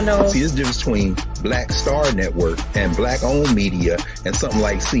phenomenal. See, there's a difference between Black Star Network and black-owned media and something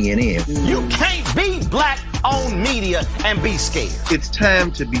like CNN. You can't be black-owned media and be scared. It's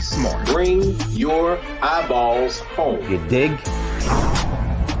time to be smart. Bring your eyeballs home. You dig?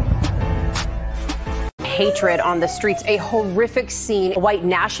 Hatred on the streets, a horrific scene, a white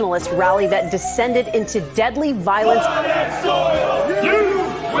nationalist rally that descended into deadly violence.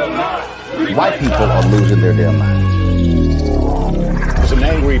 White people are losing their damn minds. As an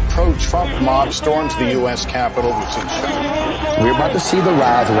angry pro-Trump mob storms the U.S. Capitol, we're about to see the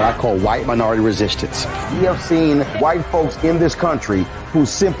rise of what I call white minority resistance. We have seen white folks in this country who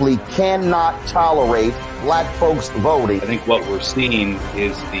simply cannot tolerate black folks voting. I think what we're seeing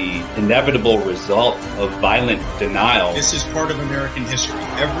is the inevitable result of violent denial. This is part of American history.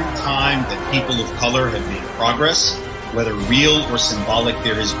 Every time that people of color have made progress, whether real or symbolic,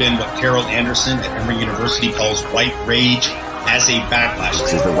 there has been what Carol Anderson at Emory University calls white rage as a backlash.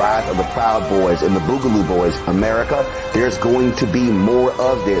 This is the rise of the Proud Boys and the Boogaloo Boys. America, there's going to be more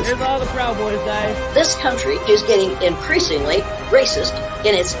of this. Here's all the Proud Boys, guys. This country is getting increasingly racist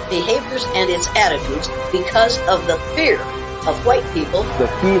in its behaviors and its attitudes because of the fear of white people. The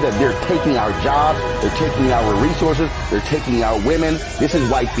fear that they're taking our jobs, they're taking our resources, they're taking our women. This is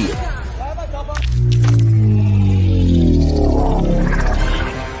white fear.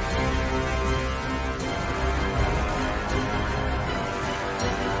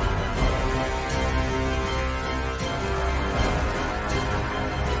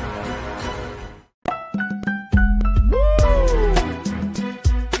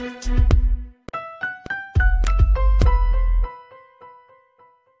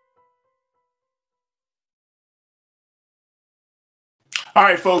 All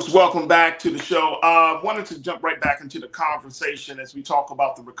right, folks, welcome back to the show. Wanted to jump right back into the conversation as we talk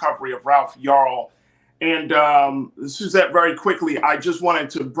about the recovery of Ralph Yarl. And Suzette, very quickly, I just wanted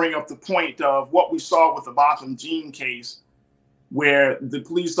to bring up the point of what we saw with the Botham Jean case, where the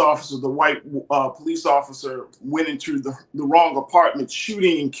police officer, the white police officer, went into the wrong apartment,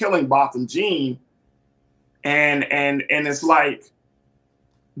 shooting and killing Botham Jean. And it's like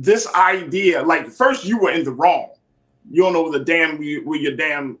this idea, like, first you were in the wrong. You don't know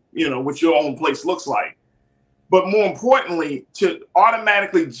what your own place looks like. But more importantly, to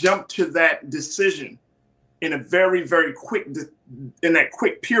automatically jump to that decision in a very, very quick, in that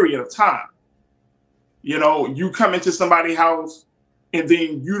quick period of time. You know, you come into somebody's house and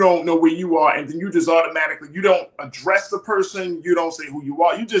then you don't know where you are. And then you just automatically, you don't address the person. You don't say who you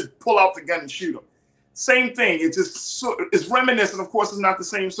are. You just pull out the gun and shoot them. Same thing. It's just, it's reminiscent. Of course, it's not the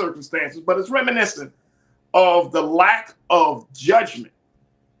same circumstances, but it's reminiscent of the lack of judgment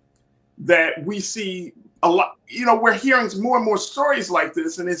that we see a lot. You know, we're hearing more and more stories like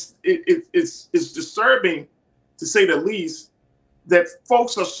this, and it's disturbing, to say the least, that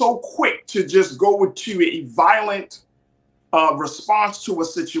folks are so quick to just go to a violent response to a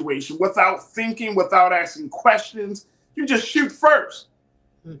situation without thinking, without asking questions. You just shoot first.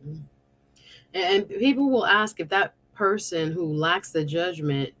 Mm-hmm. And people will ask if that person who lacks the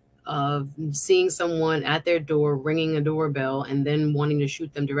judgment of seeing someone at their door, ringing a doorbell, and then wanting to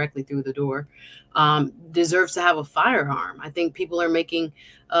shoot them directly through the door, deserves to have a firearm. I think people are making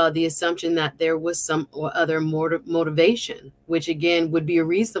the assumption that there was some other motivation, which again would be a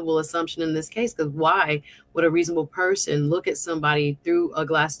reasonable assumption in this case, because why would a reasonable person look at somebody through a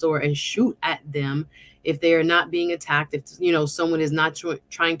glass door and shoot at them if they are not being attacked? If, you know, someone is not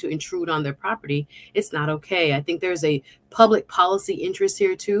trying to intrude on their property, it's not okay. I think there's a public policy interest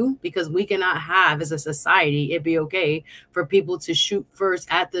here too, because we cannot have, as a society, it be okay for people to shoot first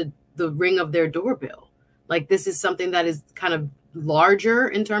at the ring of their doorbell. Like, this is something that is kind of larger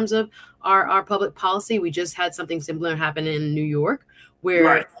in terms of our public policy. We just had something similar happen in New York, where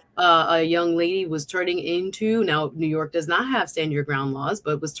right. A young lady was turning into, now New York does not have stand your ground laws,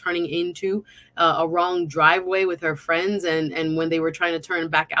 but was turning into a wrong driveway with her friends. And when they were trying to turn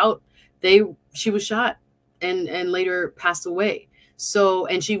back out, she was shot and later passed away. So,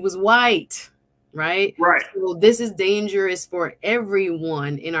 and she was white, right? Right. So this is dangerous for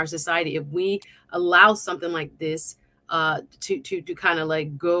everyone in our society. If we allow something like this to kind of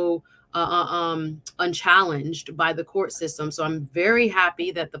like go unchallenged by the court system. So I'm very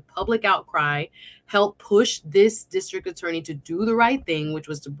happy that the public outcry helped push this district attorney to do the right thing, which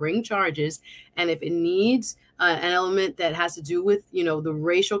was to bring charges. And if it needs an element that has to do with, you know, the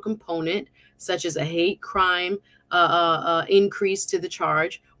racial component, such as a hate crime increase to the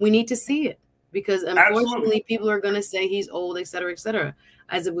charge, we need to see it, because unfortunately Absolutely. People are going to say he's old, et cetera, et cetera.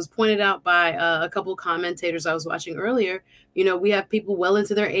 As it was pointed out by a couple of commentators I was watching earlier, you know, we have people well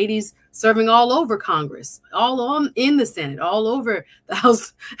into their 80s serving all over Congress, all in the Senate, all over the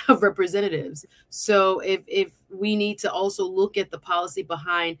House of Representatives. So if we need to also look at the policy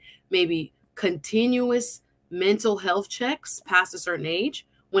behind maybe continuous mental health checks past a certain age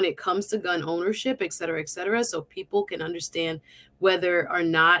when it comes to gun ownership, et cetera, so people can understand whether or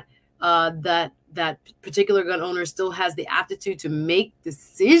not that particular gun owner still has the aptitude to make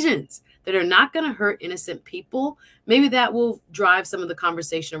decisions that are not going to hurt innocent people. Maybe that will drive some of the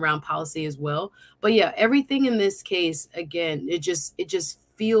conversation around policy as well. But yeah, everything in this case, again, it just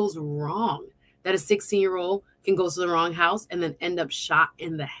feels wrong that a 16-year-old can go to the wrong house and then end up shot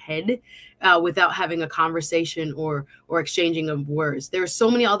in the head without having a conversation or exchanging of words. There are so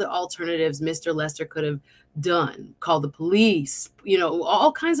many other alternatives Mr. Lester could have done, call the police, you know,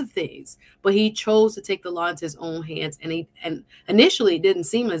 all kinds of things. But he chose to take the law into his own hands. And initially it didn't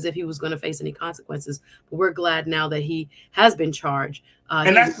seem as if he was going to face any consequences. But we're glad now that he has been charged.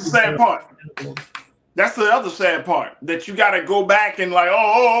 And that's the sad part. That's the other sad part, that you got to go back and like,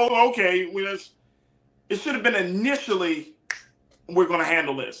 okay. It should have been initially, we're going to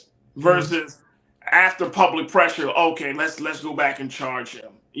handle this, versus after public pressure, okay, let's go back and charge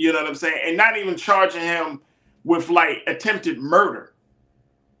him. You know what I'm saying? And not even charging him with like attempted murder.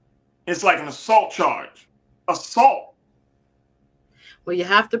 It's like an assault charge. Assault. Well, you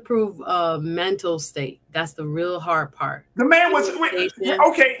have to prove mental state. That's the real hard part. The man was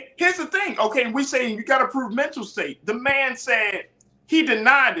okay. Here's the thing. Okay, we saying you got to prove mental state. The man said he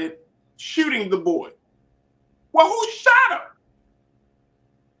denied it, shooting the boy. Well, who shot him?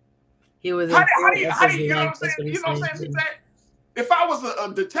 He was. How do you know what I'm saying? You know what I'm saying? If I was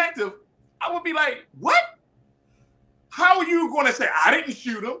a detective, I would be like, what? How are you going to say I didn't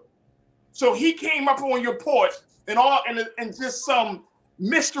shoot him? So he came up on your porch and just some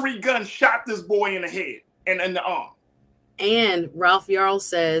mystery gun shot this boy in the head and in the arm. And Ralph Yarl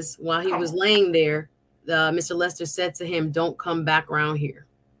says while he was laying there, Mr. Lester said to him, "Don't come back around here."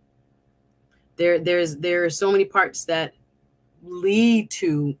 There are so many parts that lead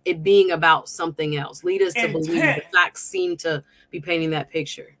to it being about something else, lead us to believe the facts seem to be painting that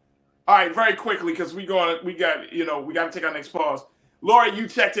picture. All right, very quickly, because we got to take our next pause. Laura, you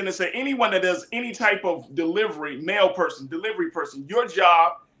checked in and said anyone that does any type of delivery person, your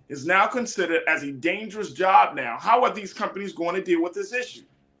job is now considered as a dangerous job now. How are these companies going to deal with this issue?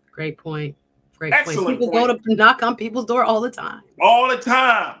 Great point. Great Excellent point. People point. go to knock on people's door all the time. All the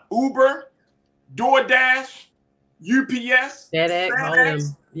time. Uber, DoorDash, UPS,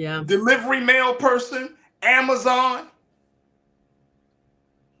 FedEx, yeah. Delivery mail person, Amazon.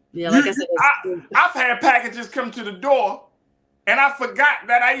 Yeah, like I said, I've had packages come to the door and I forgot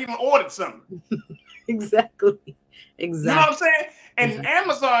that I even ordered something. Exactly. You know what I'm saying? And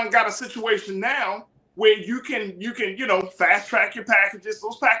Amazon got a situation now where you can fast track your packages.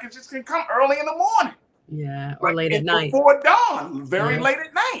 Those packages can come early in the morning. Yeah, or late at night. Before dawn, very late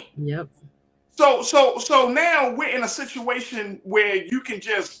at night. Yep. So now we're in a situation where you don't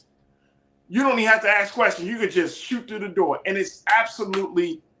even have to ask questions. You could just shoot through the door. And it's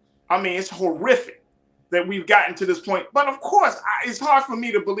absolutely, it's horrific that we've gotten to this point. But of course, it's hard for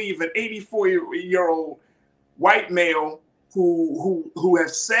me to believe an 84-year-old white male who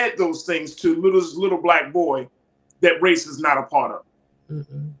has said those things to little black boy that race is not a part of.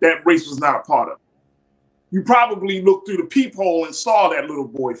 That race was not a part of. You probably looked through the peephole and saw that little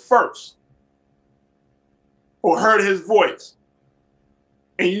boy first, or heard his voice,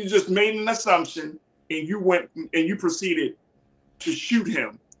 and you just made an assumption, and you went and you proceeded to shoot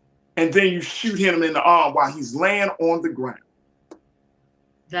him, and then you shoot him in the arm while he's laying on the ground.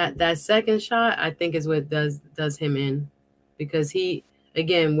 That second shot, I think, is what does him in, because he,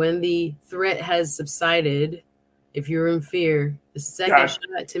 again, when the threat has subsided, if you're in fear, the second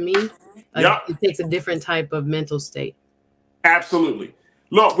shot, to me, it takes a different type of mental state. Absolutely.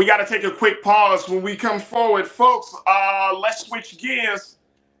 Look, we got to take a quick pause. When we come forward, folks, let's switch gears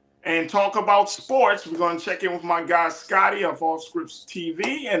and talk about sports. We're going to check in with my guy, Scotty of All Scripts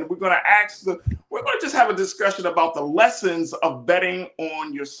TV, and we're going to just have a discussion about the lessons of betting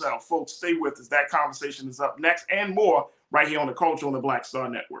on yourself. Folks, stay with us. That conversation is up next and more right here on The Culture on the Black Star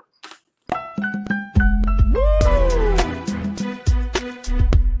Network.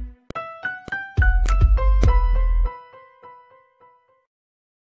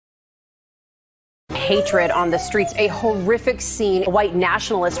 Hatred on the streets, a horrific scene, a white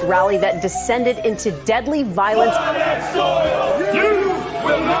nationalist rally that descended into deadly violence.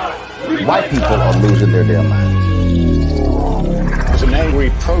 White people are losing their damn minds. As an angry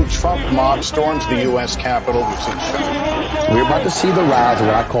pro-Trump mob stormed the U.S. Capitol, we've seen shootings. We're about to see the rise of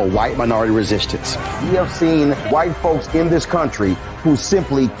what I call white minority resistance. We have seen white folks in this country who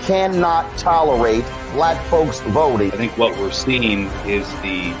simply cannot tolerate black folks voting. I think what we're seeing is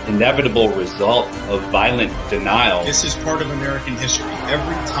the inevitable result of violent denial. This is part of American history.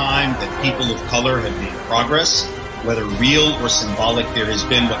 Every time that people of color have made progress, whether real or symbolic, there has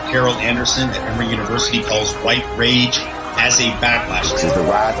been what Carol Anderson at Emory University calls white rage as a backlash. This is the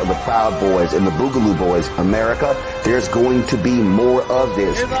rise of the Proud Boys and the Boogaloo Boys. America, there's going to be more of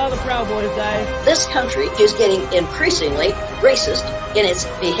this. Here's all the Proud Boys, guys. This country is getting increasingly racist in its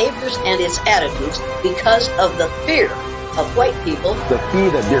behaviors and its attitudes because of the fear of white people. The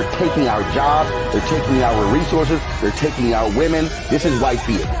fear that they're taking our jobs, they're taking our resources, they're taking our women. This is white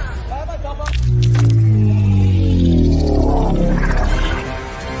fear.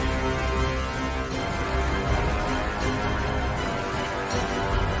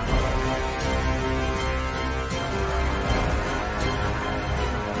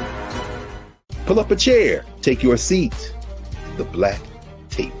 Pull up a chair. Take your seat. The Black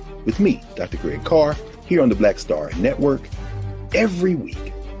Tape with me, Dr. Greg Carr, here on the Black Star Network. Every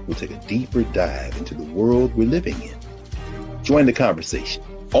week, we'll take a deeper dive into the world we're living in. Join the conversation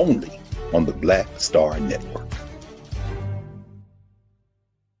only on the Black Star Network.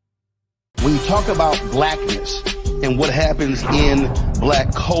 When you talk about blackness and what happens in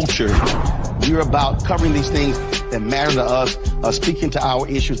black culture, we're about covering these things that matter to us, speaking to our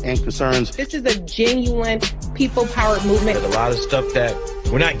issues and concerns. This is a genuine people-powered movement. There's a lot of stuff that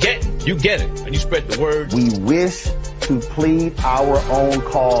we're not getting. You get it, and you spread the word. We wish to plead our own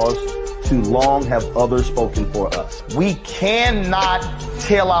cause. Too long have others spoken for us. We cannot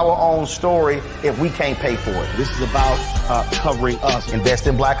tell our own story if we can't pay for it. This is about covering us. Invest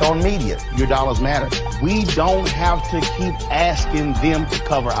in black-owned media. Your dollars matter. We don't have to keep asking them to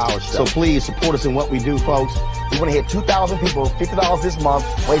cover our stuff. So please support us in what we do, folks. We want to hit 2,000 people, $50 this month,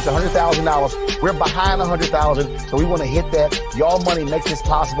 waste $100,000. We're behind $100,000, so we want to hit that. Y'all money makes this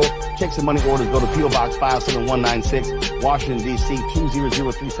possible. Check some money orders. Go to P.O. Box 57196, Washington, D.C.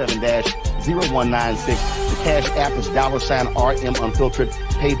 20037-0196. The Cash App is $RM Unfiltered.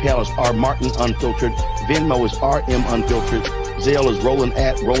 PayPal is R Martin Unfiltered. Venmo is RM Unfiltered. Zelle is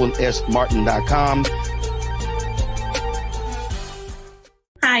Roland@RolandSMartin.com.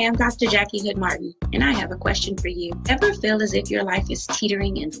 Hi, I'm Dr. Jackie Hood Martin, and I have a question for you. Ever feel as if your life is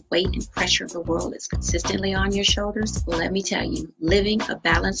teetering and the weight and pressure of the world is consistently on your shoulders? Well, let me tell you, living a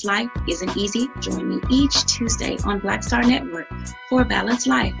balanced life isn't easy. Join me each Tuesday on Black Star Network for A Balanced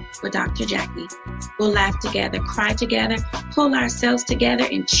Life with Dr. Jackie. We'll laugh together, cry together, pull ourselves together,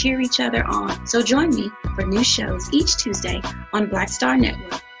 and cheer each other on. So join me for new shows each Tuesday on Black Star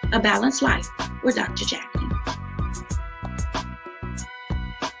Network, A Balanced Life with Dr. Jackie.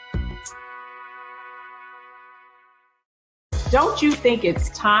 Don't you think it's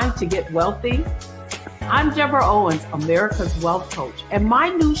time to get wealthy? I'm Deborah Owens, America's Wealth Coach, and my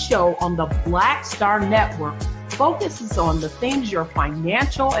new show on the Black Star Network focuses on the things your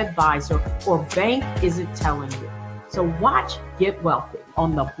financial advisor or bank isn't telling you. So watch Get Wealthy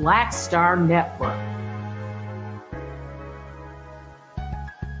on the Black Star Network.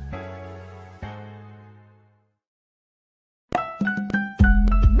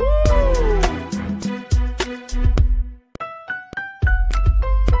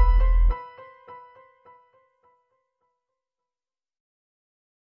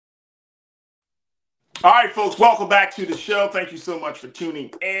 All right, folks, welcome back to the show. Thank you so much for tuning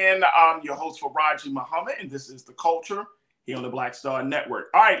in. I'm your host, Farajii Muhammad, and this is The Culture here on the Black Star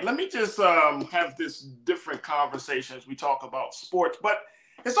Network. All right, let me just have this different conversation as we talk about sports, but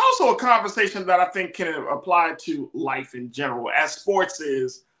it's also a conversation that I think can apply to life in general, as sports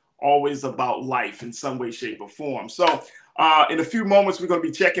is always about life in some way, shape, or form. So in a few moments, we're going to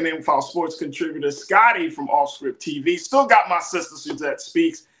be checking in with our sports contributor, Scotty from Off Script TV. Still got my sister, Suzette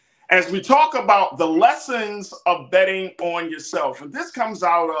Speaks, as we talk about the lessons of betting on yourself. And this comes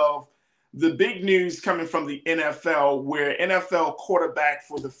out of the big news coming from the NFL, where NFL quarterback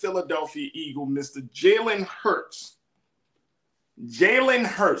for the Philadelphia Eagles, Mr. Jalen Hurts,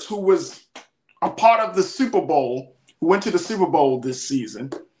 who was a part of the Super Bowl, who went to the Super Bowl this season,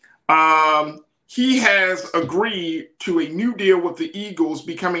 he has agreed to a new deal with the Eagles,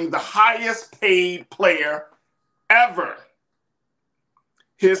 becoming the highest paid player ever.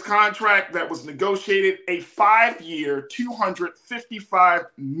 His contract that was negotiated, a 5-year, $255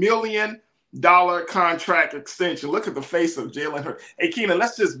 million contract extension. Look at the face of Jalen Hurts. Hey, Keenan,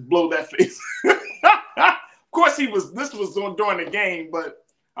 let's just blow that face. Of course, this was during the game, but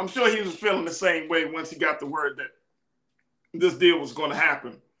I'm sure he was feeling the same way once he got the word that this deal was going to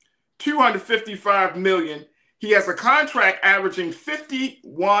happen. $255 million. He has a contract averaging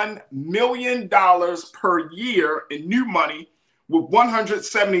 $51 million per year in new money, with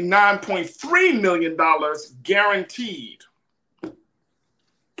 $179.3 million guaranteed.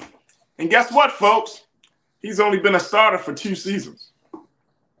 And guess what, folks? He's only been a starter for 2 seasons.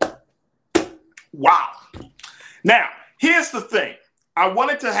 Wow. Now, here's the thing. I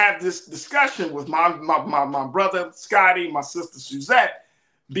wanted to have this discussion with my brother, Scotty, my sister, Suzette,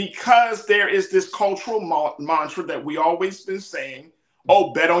 because there is this cultural mantra that we always been saying,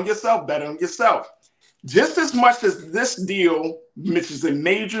 oh, bet on yourself, bet on yourself. Just as much as this deal, which is a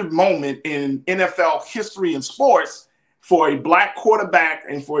major moment in NFL history and sports for a black quarterback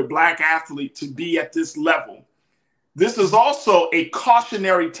and for a black athlete to be at this level, this is also a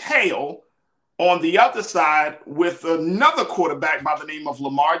cautionary tale on the other side with another quarterback by the name of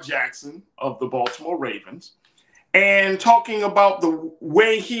Lamar Jackson of the Baltimore Ravens, and talking about the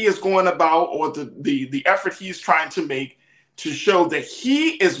way he is going about, or the effort he's trying to make to show that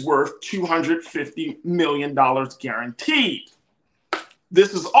he is worth $250 million guaranteed.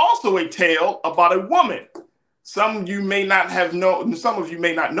 this is also a tale about a woman. Some of you may not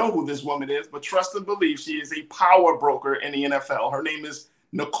know who this woman is, but trust and believe she is a power broker in the NFL. Her name is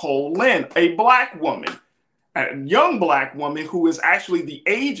Nicole Lynn, a black woman, a young black woman who is actually the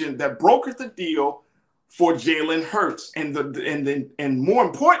agent that brokered the deal for Jalen Hurts. And more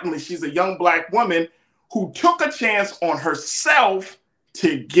importantly, she's a young black woman who took a chance on herself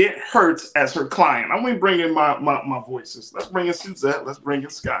to get Hurts as her client. I'm going to bring in my voices. Let's bring in Suzette. Let's bring in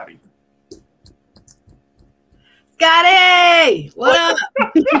Scotty. Scotty, what up?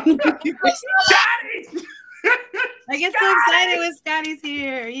 Scotty! I get so excited when Scotty's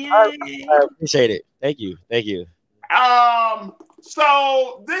here. Yay. I appreciate it. Thank you. Thank you.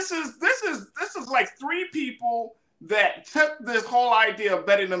 So this is like three people that took this whole idea of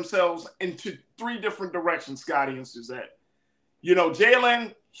betting themselves into three different directions, Scotty and Suzette. You know,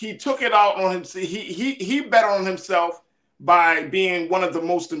 Jalen, he took it out on himself. He bet on himself by being one of the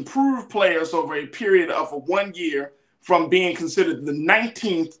most improved players over a period of 1 year, from being considered the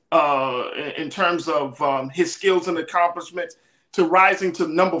 19th in terms of his skills and accomplishments to rising to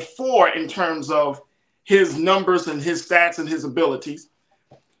number 4 in terms of his numbers and his stats and his abilities.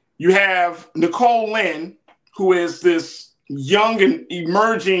 You have Nicole Lynn, who is this young and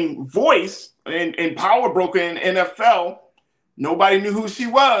emerging voice and power broker in NFL. Nobody knew who she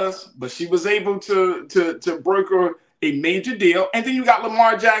was, but she was able to broker a major deal. And then you got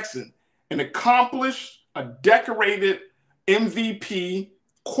Lamar Jackson, an accomplished, a decorated MVP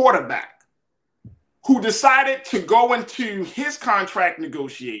quarterback who decided to go into his contract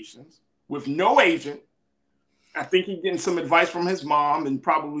negotiations with no agent. I think he's getting some advice from his mom and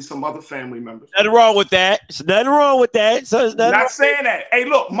probably some other family members. Nothing wrong with that. There's nothing wrong with that. So it's not saying that. Hey,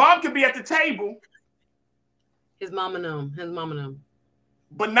 look, mom could be at the table. His mama know.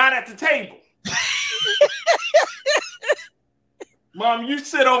 But not at the table. Mom, you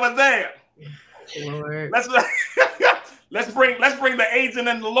sit over there. Lord. Let's bring the agent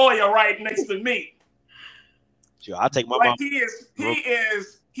and the lawyer right next to me. Sure, I'll take my like mom.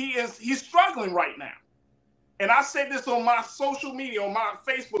 He's struggling right now. And I said this on my social media, on my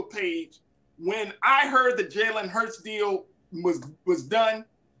Facebook page. When I heard the Jalen Hurts deal was done,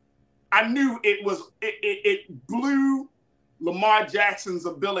 I knew it blew Lamar Jackson's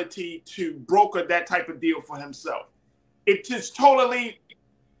ability to broker that type of deal for himself. It just totally,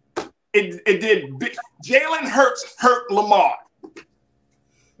 it did. Jalen Hurts hurt Lamar.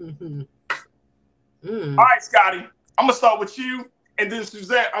 Mm-hmm. All right, Scotty, I'm gonna start with you, and then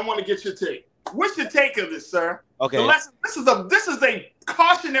Suzette, I want to get your take. What's your take of this, sir? Okay. This is a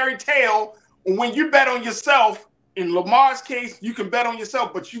cautionary tale. When you bet on yourself, in Lamar's case, you can bet on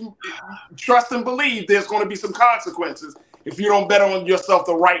yourself, but you trust and believe there's going to be some consequences if you don't bet on yourself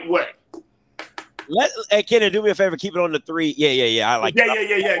the right way. Hey, Kenny, do me a favor. Keep it on the 3. Yeah. I like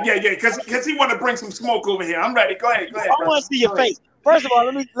that. Because he want to bring some smoke over here. I'm ready. Go ahead. I want to see your face. First of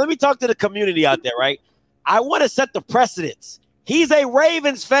all, let me talk to the community out there, right? I want to set the precedence. He's a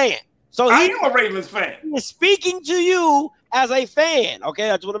Ravens fan. So I am a Ravens fan. He is speaking to you as a fan, okay?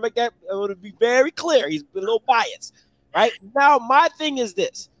 I just want to make that, I want to be very clear. He's a little biased, right? Now, my thing is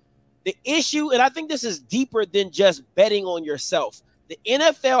this. The issue, and I think this is deeper than just betting on yourself. The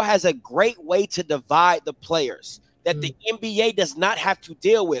NFL has a great way to divide the players that the NBA does not have to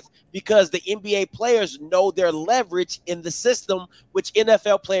deal with, because the NBA players know their leverage in the system, which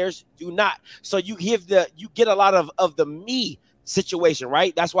NFL players do not. So you get a lot of the me situation,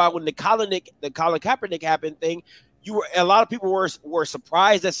 right? That's why when the Colin Kaepernick happened thing, a lot of people were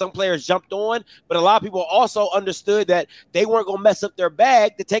surprised that some players jumped on, but a lot of people also understood that they weren't going to mess up their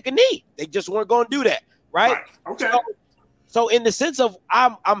bag to take a knee. They just weren't going to do that, right? Okay. So in the sense of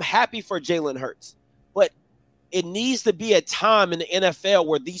I'm happy for Jalen Hurts, but it needs to be a time in the NFL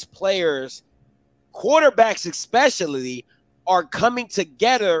where these players, quarterbacks especially, are coming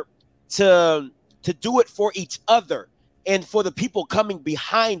together to do it for each other and for the people coming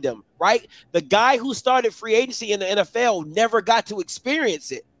behind them, right? The guy who started free agency in the NFL never got to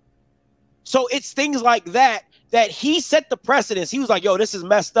experience it. So it's things like that he set the precedence. He was like, yo, this is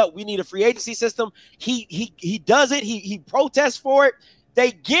messed up. We need a free agency system. He does it. He protests for it.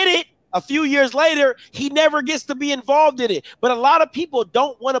 They get it. A few years later, he never gets to be involved in it. But a lot of people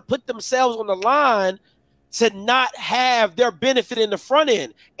don't want to put themselves on the line to not have their benefit in the front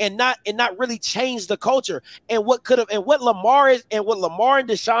end and not really change the culture. And what Lamar and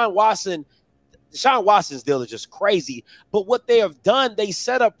Deshaun Watson's deal is just crazy. But what they have done, they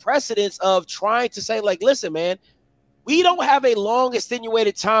set a precedence of trying to say, like, listen, man, we don't have a long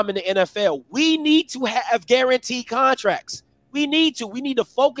extenuated time in the NFL. We need to have guaranteed contracts. We need to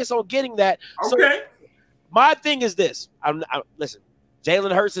focus on getting that. Okay. So my thing is this. Listen,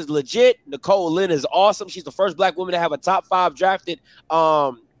 Jalen Hurts is legit. Nicole Lynn is awesome. She's the first black woman to have a top 5 drafted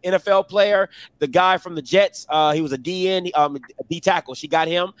NFL player. The guy from the Jets, he was a DN, a D tackle. She got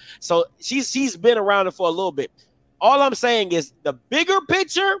him. So she's been around it for a little bit. All I'm saying is the bigger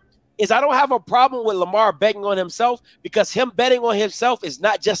picture is I don't have a problem with Lamar betting on himself, because him betting on himself is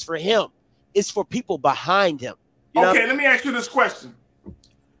not just for him. It's for people behind him. You know? Let me ask you this question.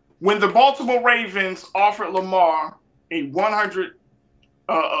 When the Baltimore Ravens offered Lamar a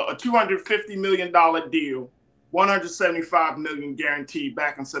 $250 million deal, $175 million guaranteed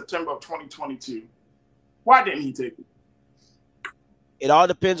back in September of 2022, why didn't he take it? It all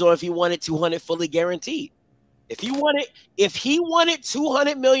depends on if he wanted 200 fully guaranteed. If he wanted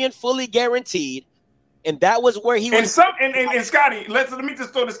 200 million fully guaranteed, and that was where he was. And Scotty, let me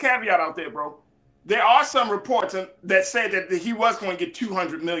just throw this caveat out there, bro. There are some reports that said that he was going to get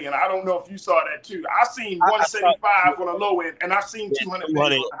 200 million. I don't know if you saw that too. I've seen 175 on the low end, and I've seen 200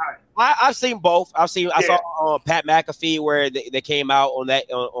 million on the high. I've seen both. I saw Pat McAfee where they came out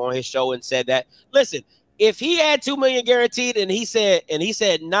on his show and said that. Listen, if he had 2 million guaranteed and he said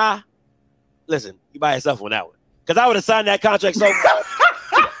nah, listen, you buy yourself on that one, because I would have signed that contract so.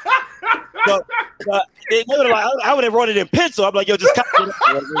 I would have wrote it in pencil. I'm like, yo, just copy it.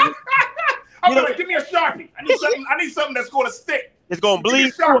 I'm like, give me a Sharpie. I need something that's going to stick. It's going to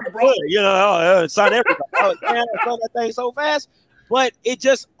bleed. Sharpie, bro. You know, sign everything. I was that thing so fast. But it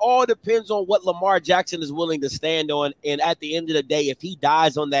just all depends on what Lamar Jackson is willing to stand on. And at the end of the day, if he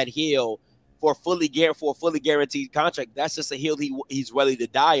dies on that hill for a fully guaranteed contract, that's just a hill he's ready to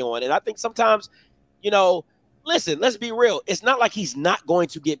die on. And I think sometimes, you know, listen, let's be real. It's not like he's not going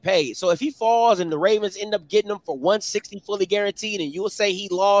to get paid. So if he falls and the Ravens end up getting him for 160 fully guaranteed, and you'll say he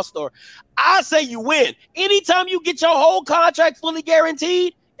lost, or I say you win. Anytime you get your whole contract fully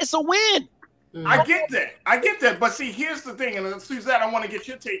guaranteed, it's a win. I get that. But see, here's the thing, and Suzette, I want to get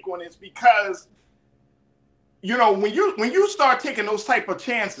your take on this, because, you know, when you start taking those type of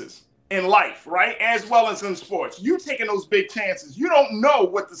chances in life, right, as well as in sports, you taking those big chances. You don't know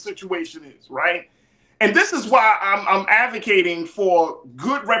what the situation is, right? And this is why I'm advocating for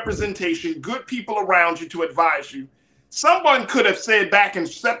good representation, good people around you to advise you. Someone could have said back in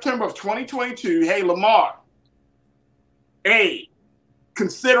September of 2022, hey, Lamar, hey,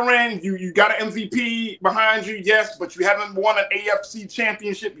 considering you got an MVP behind you, yes, but you haven't won an AFC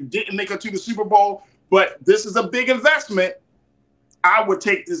championship. You didn't make it to the Super Bowl, but this is a big investment. I would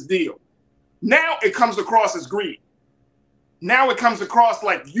take this deal. Now it comes across as greed. Now it comes across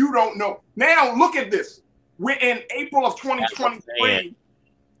like you don't know. Now look at this. We're in April of 2023.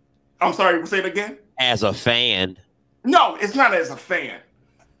 I'm sorry, say it again. As a fan. No, it's not as a fan.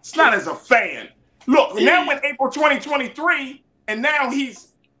 It's not as a fan. Look, now we're in April 2023, and now he's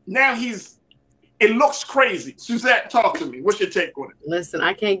it looks crazy. Suzette, talk to me. What's your take on it? Listen,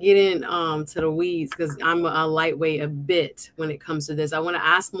 I can't get in to the weeds because I'm a lightweight a bit when it comes to this. I want to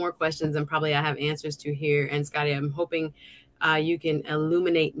ask more questions, and probably I have answers to here. And Scotty, I'm hoping you can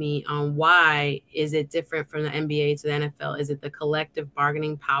illuminate me on why is it different from the NBA to the NFL? Is it the collective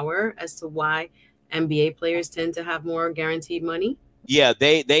bargaining power as to why NBA players tend to have more guaranteed money? Yeah,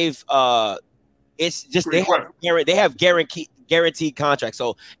 they've it's just they have guaranteed contracts.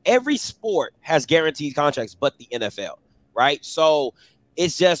 So every sport has guaranteed contracts, but the NFL, right? So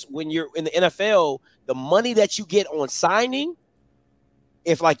it's just when you're in the NFL, the money that you get on signing,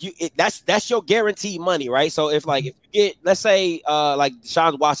 if like that's your guaranteed money, right? So if you get, let's say like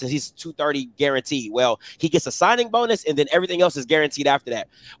Deshaun Watson, he's 230 guaranteed. Well, he gets a signing bonus, and then everything else is guaranteed after that.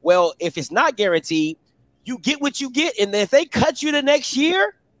 Well, if it's not guaranteed, you get what you get, and then if they cut you the next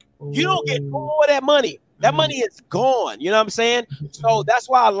year, you don't get more of that money. That money is gone. You know what I'm saying? So that's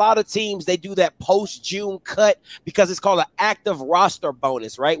why a lot of teams, they do that post-June cut, because it's called an active roster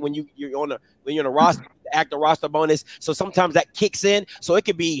bonus, right? When you're on a roster, active roster bonus. So sometimes that kicks in. So it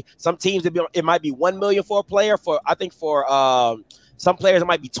could be some teams, it might be 1 million for a player. For some players, it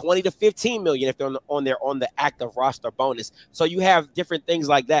might be 20 to 15 million if they're on the active roster bonus. So you have different things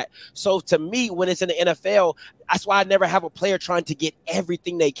like that. So to me, when it's in the NFL, that's why I never have a player trying to get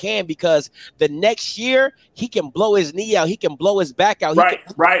everything they can, because the next year he can blow his knee out, he can blow his back out.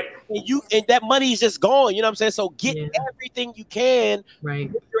 Right. And that money is just gone. You know what I'm saying? So get everything you can. Right.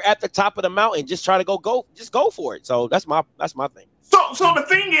 If you're at the top of the mountain, just try to go for it. So that's my thing. So the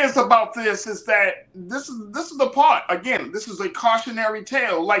thing is about this is that this is the part, again, this is a cautionary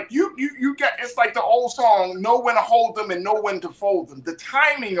tale. Like you got, it's like the old song, know when to hold them and know when to fold them. The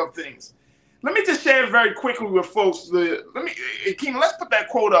timing of things. Let me just share very quickly with folks. Keenan, let's put that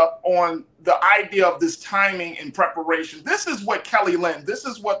quote up on the idea of this timing and preparation. This is what Kelly Lynn, this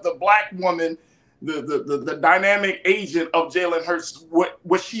is what the black woman the dynamic agent of Jalen Hurts,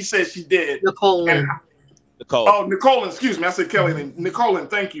 what she said she did. Nicole. Oh, Nicole, excuse me. I said Kelly. Nicole,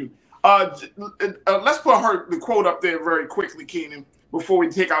 thank you. Let's put the quote up there very quickly, Keenan, before we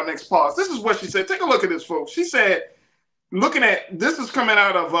take our next pause. This is what she said. Take a look at this, folks. She said, looking at, this is coming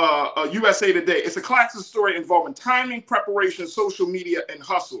out of USA Today. It's a classic story involving timing, preparation, social media, and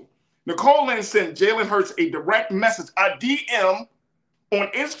hustle. Nicole Lynn sent Jalen Hurts a direct message, a DM on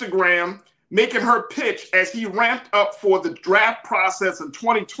Instagram, making her pitch as he ramped up for the draft process in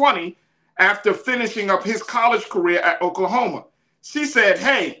 2020 after finishing up his college career at Oklahoma. She said,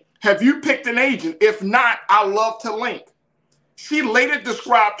 hey, have you picked an agent? If not, I'd love to link. She later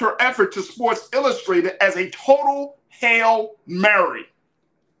described her effort to Sports Illustrated as a total Hail Mary.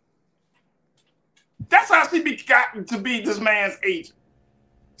 That's how she got to be this man's agent.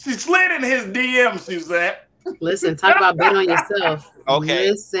 She slid in his DM, Suzette. Listen, talk about betting on yourself.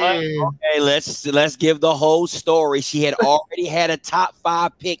 Okay. Listen. Okay, let's give the whole story. She had already had a top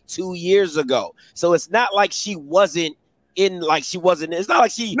 5 pick 2 years ago. So it's not like she wasn't it's not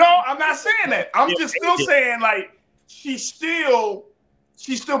like she. No, I'm not saying that. I'm just still saying like she still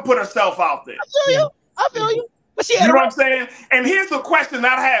put herself out there. I feel you. But you know what I'm saying? And here's the question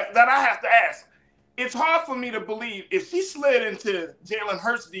that I have to ask. It's hard for me to believe if she slid into Jalen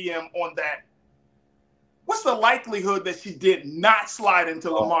Hurts' DM on that. What's the likelihood that she did not slide into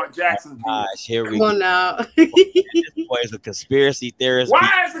Lamar Jackson's DM? Gosh, here we go. Come on now. This boy is a conspiracy theorist. Why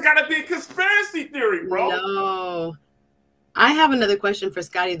has it got to be a conspiracy theory, bro? No. I have another question for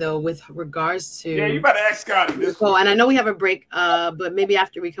Scotty, though, with regards to... Yeah, you better ask Scotty this. Oh, and I know we have a break, but maybe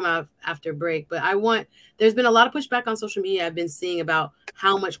after we come out after break. But there's been a lot of pushback on social media I've been seeing about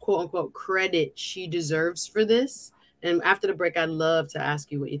how much quote-unquote credit she deserves for this. And after the break, I'd love to ask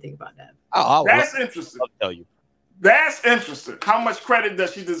you what you think about that. That's interesting. I'll tell you. That's interesting. How much credit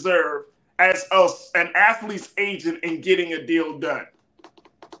does she deserve as an athlete's agent in getting a deal done?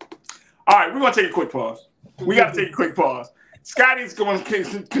 All right, we're going to take a quick pause. We got to take a quick pause. Scotty's going to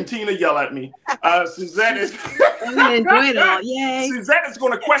continue to yell at me. Suzette is... I'm going to enjoy it all. Yay. Suzette is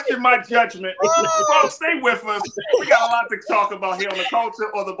going to question my judgment. Folks, stay with us. We got a lot to talk about here on the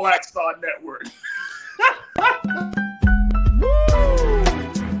Culture or the Black Star Network.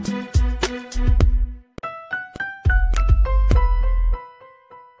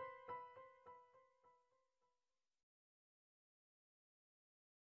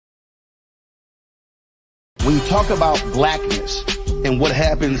 When you talk about blackness and what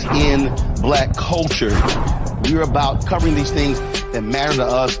happens in black culture, we're about covering these things that matter to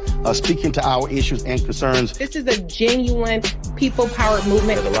us, speaking to our issues and concerns. This is a genuine people-powered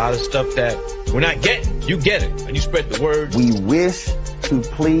movement. There's a lot of stuff that we're not getting. You get it, and you spread the word. We wish to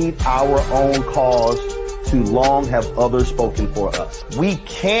plead our own cause. Too long have others spoken for us. We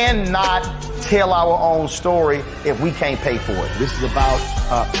cannot tell our own story if we can't pay for it. This is about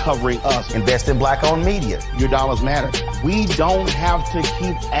covering us. Invest in black-owned media. Your dollars matter. We don't have to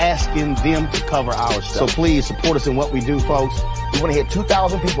keep asking them to cover our stuff. So please support us in what we do, folks. We want to hit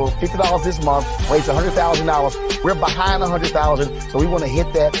 2,000 people, $50 this month, raise $100,000. We're behind 100,000, so we want to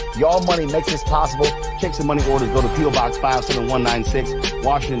hit that. Y'all money makes this possible. Checks and money orders go to P.O. Box 57196,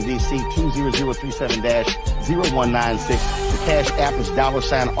 Washington, D.C. 20037-0196. The Cash App is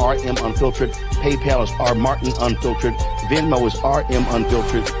 $RM Unfiltered. PayPal is R Martin Unfiltered. Venmo is RM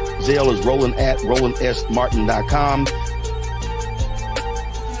Unfiltered. Zelle is Roland at RolandSMartin.com.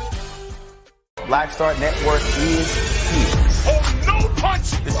 Black Star Network is here. Oh, no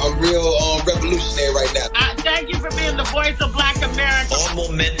punch! I'm real revolutionary right now. Thank you for being the voice of Black America. All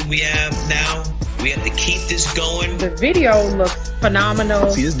momentum we have now, we have to keep this going. The video looks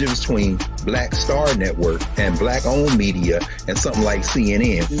phenomenal. See, this difference between Black Star Network and black-owned media and something like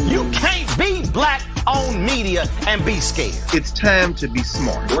CNN. You can't be black-owned media and be scared. It's time to be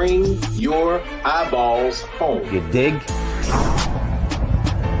smart. Bring your eyeballs home. You dig?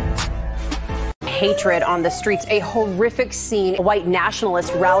 Hatred on the streets, a horrific scene, a white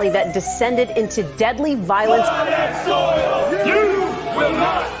nationalist rally that descended into deadly violence.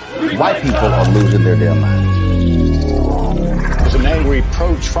 White people are losing their damn minds. As an angry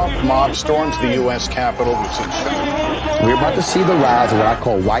pro-Trump mob storms the U.S. Capitol, we've seen We're about to see the rise of what I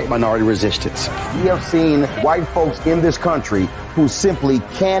call white minority resistance. We have seen white folks in this country who simply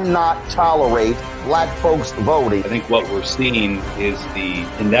cannot tolerate black folks voting. I think what we're seeing is the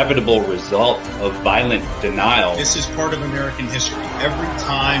inevitable result of violent denial. This is part of American history. Every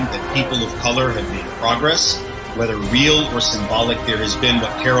time that people of color have made progress, whether real or symbolic, there has been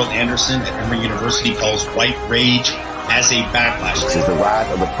what Carol Anderson at Emory University calls white rage as a backlash. This is the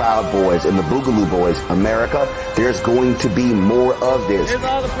rise of the Proud Boys and the Boogaloo Boys. America, there's going to be more of this. Here's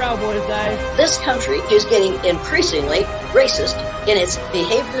all the Proud Boys, guys. This country is getting increasingly racist in its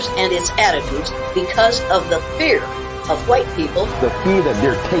behaviors and its attitudes because of the fear of white people. The fear that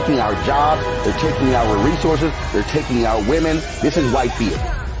they're taking our jobs, they're taking our resources, they're taking our women. This is white fear.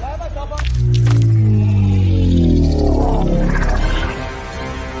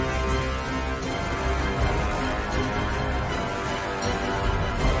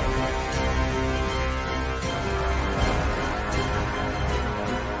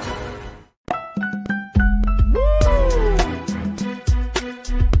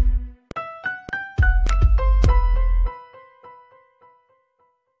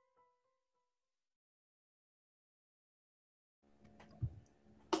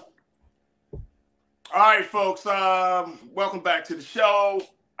 All right, folks. Welcome back to the show.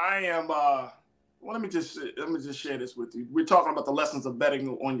 I am. Well, let me just share this with you. We're talking about the lessons of betting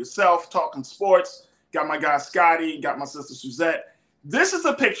on yourself. Talking sports. Got my guy Scotty. Got my sister Suzette. This is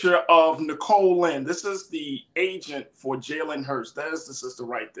a picture of Nicole Lynn. This is the agent for Jalen Hurts. There's the sister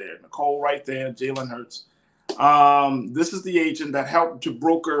right there. Nicole right there. Jalen Hurts. This is the agent that helped to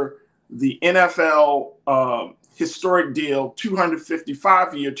broker the NFL. Historic deal,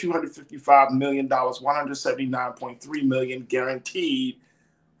 255-year, $255 million, $179.3 million guaranteed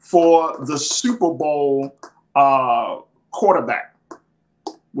for the Super Bowl quarterback.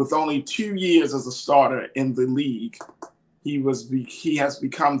 With only 2 years as a starter in the league, he has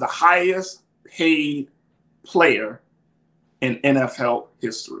become the highest paid player in NFL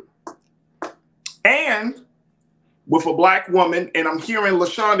history. And with a black woman, and I'm hearing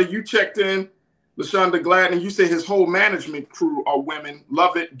LaShonda, you checked in. LaShonda Gladden, you say his whole management crew are women.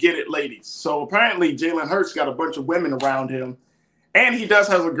 Love it, get it, ladies. So apparently Jalen Hurts got a bunch of women around him, and he does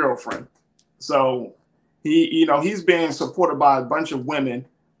have a girlfriend. So he's being supported by a bunch of women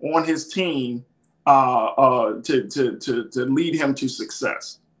on his team to lead him to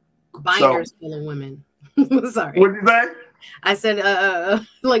success. Binders full of women. Sorry. What did you say? I said,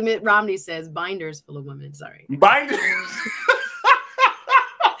 like Mitt Romney says, binders full of women. Sorry. Binders.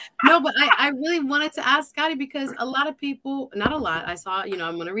 No, but I really wanted to ask Scotty because a lot of people, not a lot, I saw,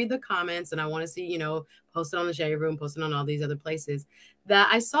 I'm going to read the comments and I want to see, posted on the Shade Room, posted on all these other places, that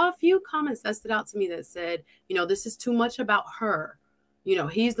I saw a few comments that stood out to me that said, this is too much about her.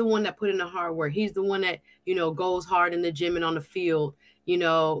 He's the one that put in the hard work. He's the one that, goes hard in the gym and on the field.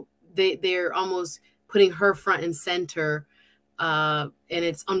 They're almost putting her front and center. And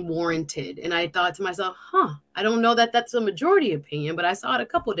it's unwarranted. And I thought to myself, I don't know that that's a majority opinion, but I saw it a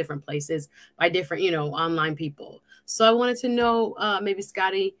couple of different places by different, online people. So I wanted to know, maybe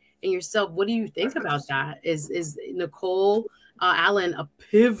Scotty and yourself, what do you think about that? Is Nicole Allen a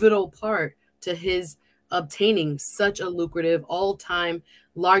pivotal part to his obtaining such a lucrative all-time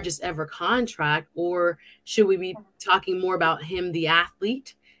largest ever contract? Or should we be talking more about him, the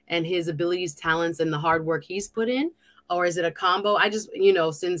athlete, and his abilities, talents, and the hard work he's put in? Or is it a combo? I just,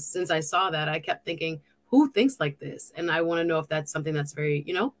 since I saw that, I kept thinking, who thinks like this? And I want to know if that's something that's very,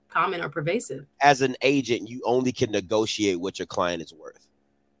 common or pervasive. As an agent, you only can negotiate what your client is worth.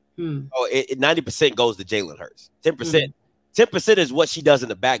 90% goes to Jalen Hurts. 10% is what she does in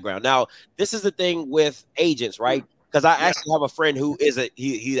the background. Now, this is the thing with agents, right? Because I actually have a friend who is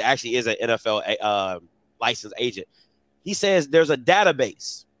he actually is an NFL licensed agent. He says there's a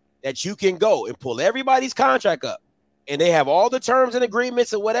database that you can go and pull everybody's contract up. And they have all the terms and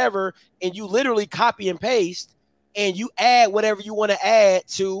agreements and whatever, and you literally copy and paste, and you add whatever you want to add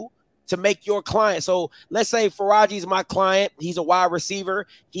to make your client. So let's say Farajii is my client. He's a wide receiver.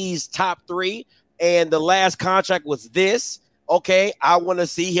 He's top 3, and the last contract was this. Okay, I want to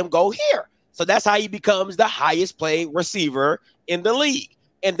see him go here. So that's how he becomes the highest paid receiver in the league.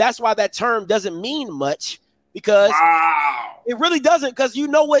 And that's why that term doesn't mean much, because it really doesn't, because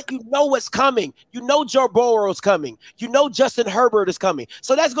what's coming. Joe Burrow's coming. Justin Herbert is coming.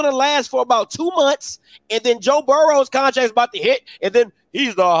 So that's going to last for about 2 months, and then Joe Burrow's contract is about to hit, and then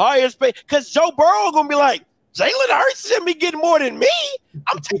he's the highest paid, because Joe Burrow going to be like, Jalen Hurts shouldn't be getting more than me.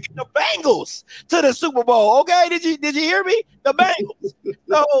 I'm taking the Bengals to the Super Bowl. Okay, did you hear me? The Bengals.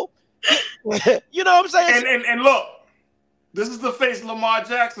 So, you know what I'm saying? And look, this is the face Lamar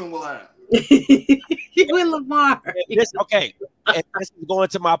Jackson will have. With Lamar. Okay, and this is going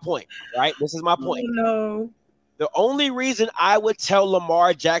to my point, right? This is my point. Oh, no. The only reason I would tell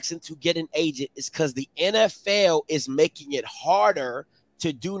Lamar Jackson to get an agent is because the NFL is making it harder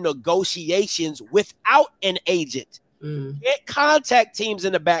to do negotiations without an agent. You can't contact teams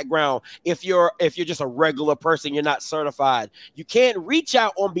in the background if you're just a regular person, you're not certified. You can't reach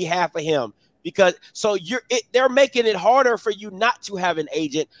out on behalf of him. because they're making it harder for you not to have an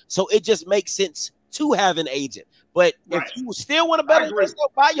agent. So it just makes sense to have an agent. But if you still want to better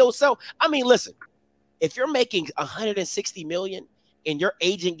yourself by yourself, I mean, listen, if you're making $160 million and your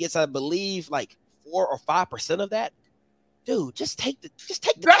agent gets, I believe, like 4 or 5% of that, dude, just take the just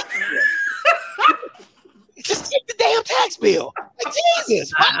take the damn tax bill. Like,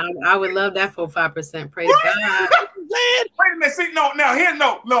 Jesus, I would love that for 5%. Praise God. Wait a minute. See, no.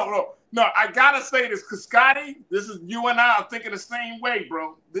 I gotta say this because Scotty, this is you and I are thinking the same way,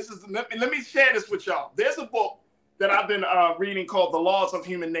 bro. This is let me share this with y'all. There's a book that I've been reading called The Laws of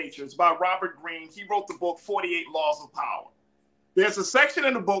Human Nature. It's by Robert Greene. He wrote the book 48 Laws of Power. There's a section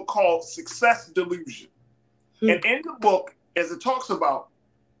in the book called Success Delusion. And in the book, as it talks about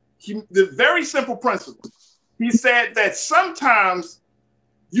the very simple principle, he said that sometimes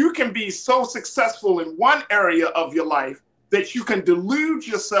you can be so successful in one area of your life that you can delude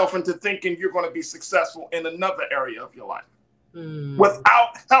yourself into thinking you're going to be successful in another area of your life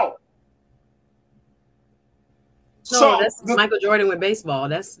without help. No, so that's Michael Jordan with baseball.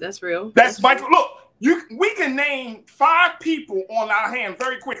 That's real. That's Michael. Look, we can name 5 people on our hand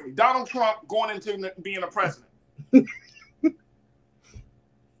very quickly. Donald Trump going into being a president.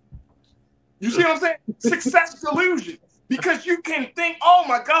 You see what I'm saying? Success delusion. Because you can think, oh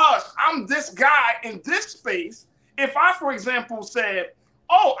my gosh, I'm this guy in this space. If I, for example, said,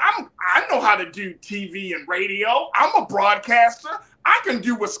 oh, I know how to do TV and radio. I'm a broadcaster. I can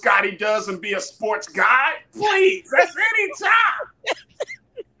do what Scotty does and be a sports guy. Please, that's any time.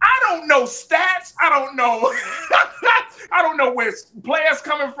 I don't know stats. I don't know. I don't know where players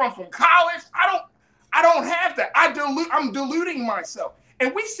coming from college. I don't have that. I'm deluding myself.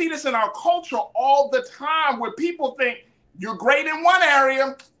 And we see this in our culture all the time where people think you're great in one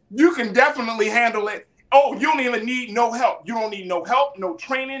area. You can definitely handle it. Oh, you don't even need no help. You don't need no help, no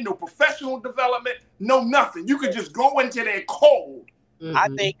training, no professional development, no nothing. You can just go into there cold. I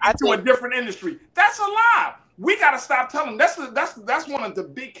think a different industry. That's a lie. We got to stop telling them. That's one of the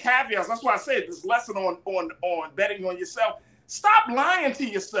big caveats. That's why I say this lesson on betting on yourself. Stop lying to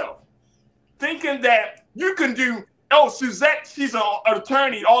yourself, thinking that you can do. Oh, Suzette, she's an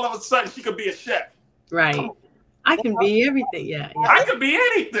attorney. All of a sudden, she could be a chef. Right. I can be everything. Yeah. I can be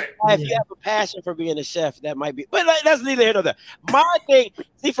anything. If you have a passion for being a chef, that might be. But that's neither here nor there. My thing,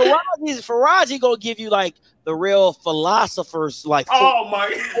 see, Farajii gonna give you like the real philosophers, like. Oh my.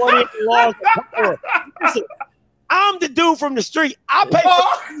 Listen, I'm the dude from the street. I pay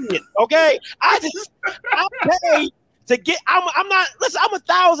for it, okay? I pay to get. I'm not. Listen, I'm a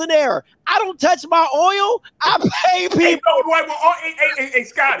thousandaire. I don't touch my oil. I pay people. Hey,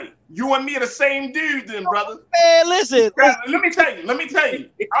 Scotty. You and me are the same dude, then, brother. Man, listen. Let me tell you.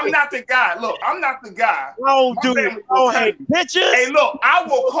 I'm not the guy. Look, I'm not the guy. Oh, dude. Hey, bitches. Hey, look, I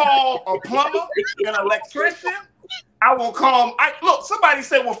will call a plumber, an electrician. I will call. Look, somebody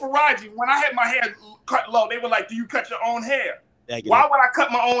said, well, Farajii, when I had my hair cut low, they were like, do you cut your own hair? Why would I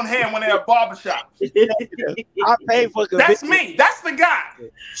cut my own hair when they're at barbershop? I pay for. That's me. That's the guy.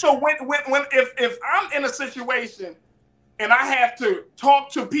 So if I'm in a situation and I have to talk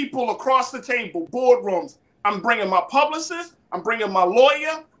to people across the table, boardrooms, I'm bringing my publicist, I'm bringing my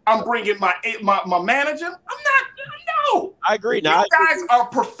lawyer, I'm bringing my manager. No. I agree. You guys are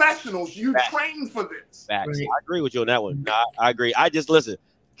professionals. You train for this. Facts. I agree with you on that one. I agree. I just listen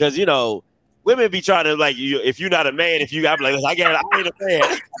because women be trying to like you. If you're not a man, I'm like, I ain't a man.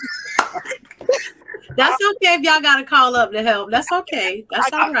 That's okay if y'all gotta call up to help. That's okay.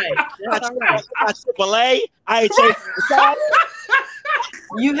 That's all right. That's all right. AAA. I ain't chasing.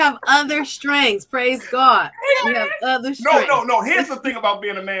 You have other strengths. Praise God. You have other strengths. No. Here's the thing about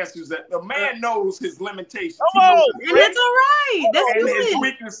being a man, Suzette. The man knows his limitations. And that's all right. That's good. And his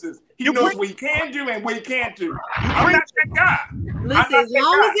weaknesses. He knows what he can do and what he can't do. I'm not that guy. Listen, as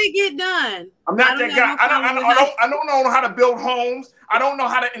long as it get done. I'm not that guy. I don't know how to build homes. I don't know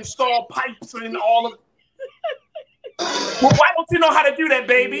how to install pipes and all of. Well, why don't you know how to do that,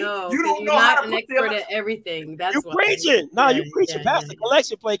 baby? No, you don't know how to an expert at everything. That's you preaching. No, you preaching past the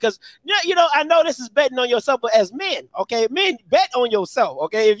collection play because I know this is betting on yourself, but as men, okay, men bet on yourself,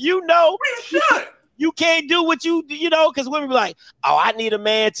 okay. If you know you can't do what you because women be like, oh, I need a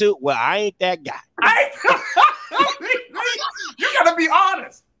man too. Well, I ain't that guy. You gotta be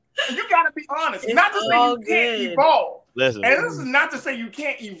honest. You gotta be honest. It's not to say you can't evolve. Listen, and this is not to say you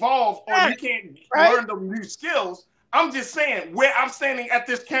can't evolve or you can't learn the new skills. I'm just saying, where I'm standing at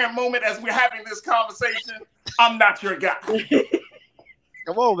this current moment as we're having this conversation, I'm not your guy.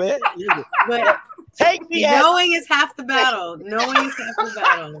 Come on, man. But take me. Knowing is half the battle. Knowing is half the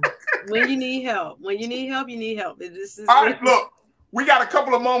battle. When you need help, you need help. This is all right. Look, We got a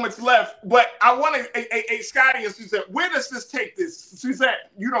couple of moments left, but I want to, Scotty and Suzette, where does this take this?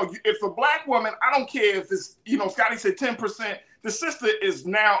 Suzette, you know, if a black woman, I don't care if it's, you know, Scotty said 10%, the sister is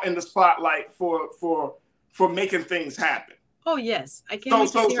now in the spotlight for making things happen. Oh, yes. I can't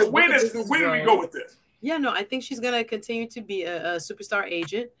so where do we go with this? Yeah, no, I think she's going to continue to be a superstar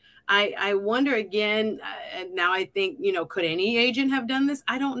agent. I wonder again, now I think, you know, could any agent have done this?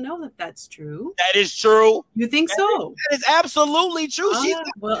 I don't know that that's true. That is true. You think so? That is absolutely true.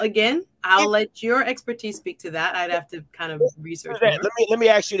 Well, again, I'll let your expertise speak to that. I'd have to kind of research that. Let me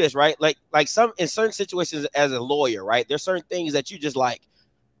ask you this, right? Like in certain situations as a lawyer, right? There's certain things that you just like,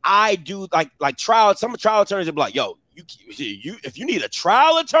 I do like trial. Some trial attorneys will be like, yo, you if you need a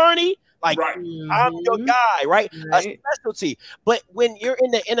trial attorney, like I'm your guy, right? A specialty. But when you're in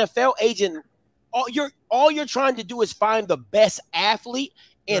the NFL agent, all you're trying to do is find the best athlete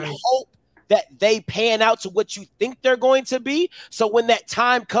and hope that they pan out to what you think they're going to be. So when that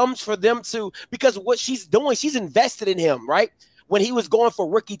time comes for them to, because what she's doing, she's invested in him, right? When he was going for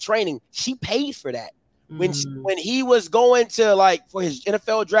rookie training, she paid for that. When he was going to like for his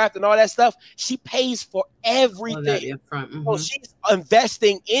NFL draft and all that stuff, she pays for everything. So she's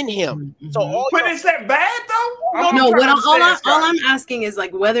investing in him. So, but is that bad though? No, all I'm asking is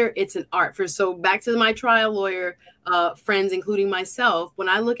like whether it's an art. So back to my trial lawyer friends, including myself, when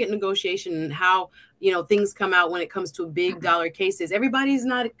I look at negotiation and how, you know, things come out when it comes to big dollar cases, everybody's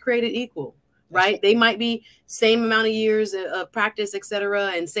not created equal. Right? They might be same amount of years of practice, etc.,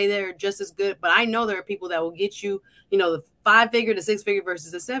 and say they're just as good. But I know there are people that will get you, you know, the 5-figure to 6-figure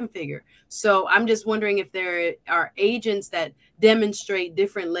versus the 7-figure. So I'm just wondering if there are agents that demonstrate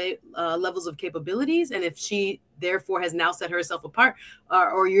different levels of capabilities, and if she therefore has now set herself apart,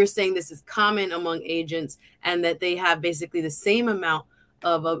 or you're saying this is common among agents and that they have basically the same amount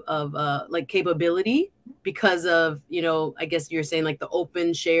of like capability because of, you know, I guess you're saying like the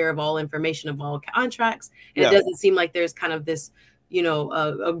open share of all information of all contracts. And it doesn't seem like there's kind of this, you know,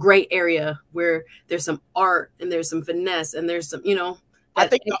 a gray area where there's some art and there's some finesse and there's some, you know, I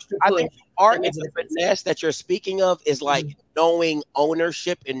think the art and the finesse that you're speaking of is like knowing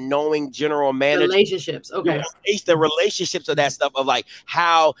ownership and knowing general manager relationships. Okay, the relationships of that stuff of like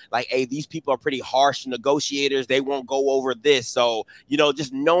how like, hey, these people are pretty harsh negotiators. They won't go over this. So, you know,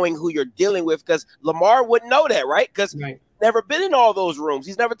 just knowing who you're dealing with, because Lamar wouldn't know that, right? Because never been in all those rooms.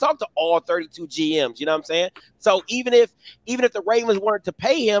 He's never talked to all 32 GMs. You know what I'm saying? So even if the Ravens wanted to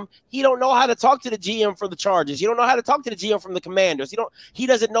pay him, he don't know how to talk to the GM for the Chargers. He don't know how to talk to the GM from the Commanders. He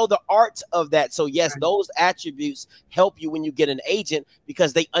doesn't know the art of that. So yes, those attributes help you when you get an agent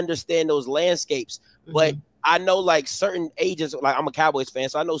because they understand those landscapes. But I know like certain agents, like I'm a Cowboys fan,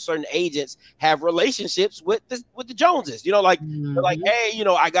 so I know certain agents have relationships with the Joneses. You know, like they're like, hey, you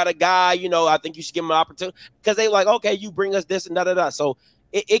know, I got a guy, you know, I think you should give him an opportunity, because they like, okay, you bring us this and da. So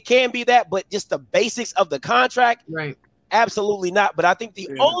it can be that, but just the basics of the contract, absolutely not. But I think the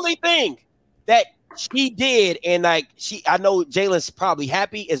only thing that she did, and like I know Jalen's probably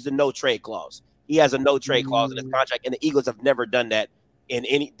happy, is the no trade clause. He has a no trade clause in his contract, and the Eagles have never done that. In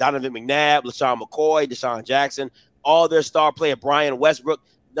any Donovan McNabb, LaShawn McCoy, Deshaun Jackson, all their star player, Brian Westbrook,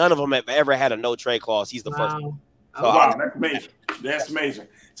 none of them have ever had a no trade clause. He's the first one. So wow, that's amazing. That's amazing.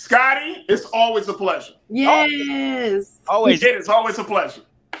 Scotty, it's always a pleasure. Yes. Always. It's always a pleasure.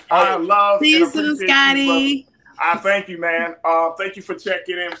 I love See you soon, Scotty. I thank you, man. Thank you for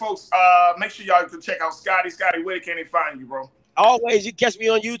checking in. Folks, make sure y'all can check out Scotty. Scotty, where can they find you, bro? Always, you catch me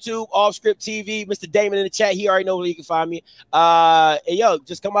on YouTube, Off Script TV. Mr. Damon in the chat, he already knows where you can find me. And yo,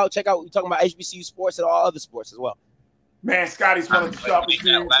 just come out, check out. We're talking about HBCU sports and all other sports as well. Man, Scotty's one of the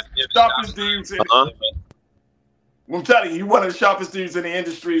sharpest dudes. I'm telling you, one of the sharpest dudes in the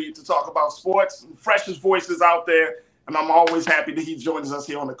industry to talk about sports, freshest voices out there. And I'm always happy that he joins us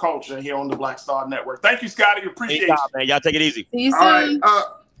here on The Culture, here on the Black Star Network. Thank you, Scotty. Appreciate you. Man. Y'all take it easy. See you soon. All right.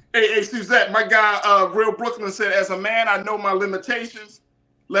 Hey, Suzette, my guy, Real Brooklyn said, as a man, I know my limitations.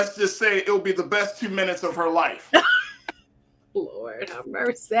 Let's just say it'll be the best 2 minutes of her life. Lord, have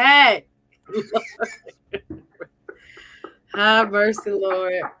mercy. Have mercy,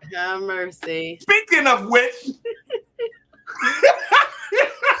 Lord. Have mercy. Speaking of which,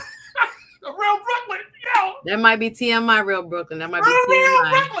 Real Brooklyn, yo. That might be TMI, Real Brooklyn. That might be Real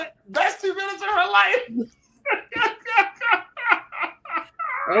TMI. Brooklyn, best 2 minutes of her life.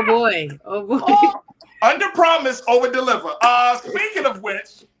 Oh boy. Oh boy. Under promise, over deliver. Speaking of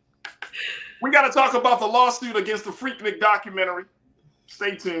which, we got to talk about the lawsuit against the Freaknik documentary.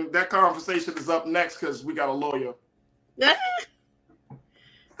 Stay tuned. That conversation is up next because we got a lawyer.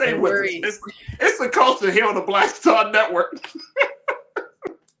 Stay with us. It's The Culture here on the Black Star Network.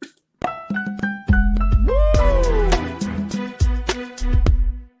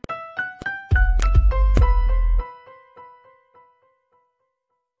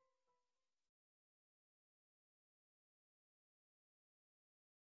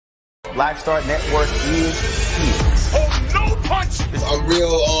 Black Star Network is here. Oh, no punch! I'm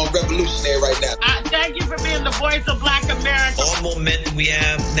real revolutionary right now. Thank you for being the voice of Black America. All momentum we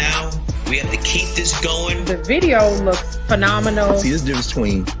have now, we have to keep this going. The video looks phenomenal. See, this difference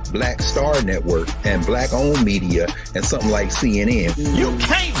between Black Star Network and black-owned media and something like CNN. You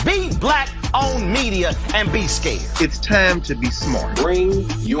can't be black-owned media and be scared. It's time to be smart. Bring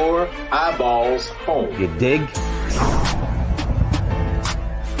your eyeballs home. You dig?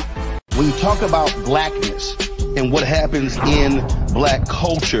 When you talk about blackness and what happens in black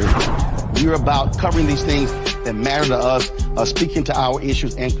culture, we're about covering these things that matter to us, speaking to our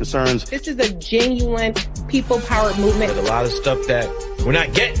issues and concerns. This is a genuine people-powered movement. There's a lot of stuff that we're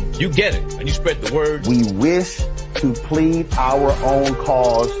not getting. You get it, and you spread the word. We wish to plead our own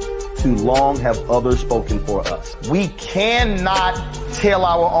cause. Too long have others spoken for us. We cannot tell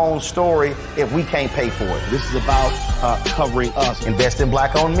our own story if we can't pay for it. This is about covering us. Invest in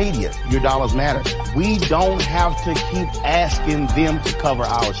black-owned media. Your dollars matter. We don't have to keep asking them to cover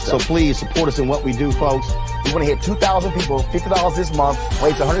our stuff. So please support us in what we do, folks. We want to hit 2,000 people, $50 this month,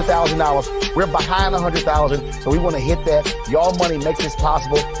 raise $100,000. We're behind 100,000, so we want to hit that. Y'all money makes this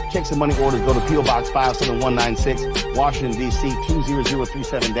possible. Checks and money orders go to P.O. Box 57196, Washington, D.C.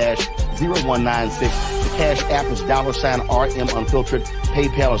 20037-0196. The Cash App is $RM Unfiltered.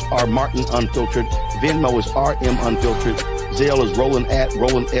 PayPal is R Martin Unfiltered. Venmo is RM Unfiltered. Zelle is Roland at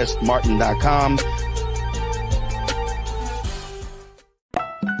RolandSMartin.com.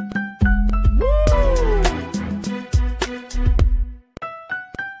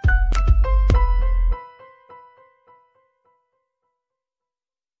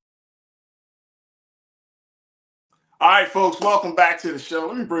 All right, folks, welcome back to the show.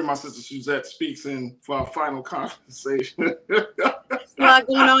 Let me bring my sister Suzette Speaks in for our final conversation. It's a lot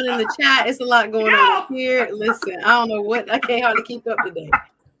going on in the chat. It's a lot going on here. Listen, I don't know what. I can't hardly keep up today.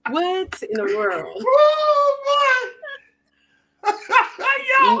 What in the world? Oh, boy.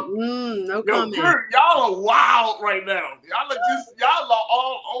 No comment. Y'all are wild right now. Y'all are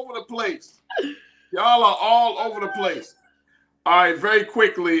all over the place. Y'all are all over the place. All right, very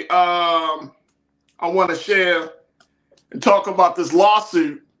quickly, I want to share and talk about this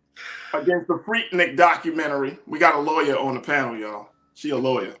lawsuit against the Freaknik documentary. We got a lawyer on the panel, y'all. She a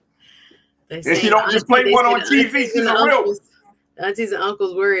lawyer. And she don't just play one on TV. She's a real one. Aunties and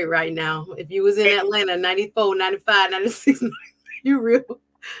uncles worried right now. If you was in Atlanta, 94, 95, 96, you real.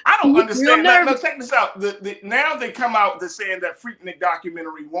 I don't understand that. No, check this out. Now they come out, they're saying that Freaknik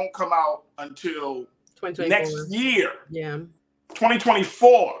documentary won't come out until next year. Yeah.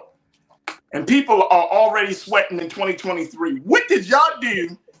 2024. And people are already sweating in 2023. What did y'all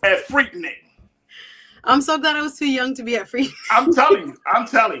do at Freaknik? I'm so glad I was too young to be at Freaknik. I'm telling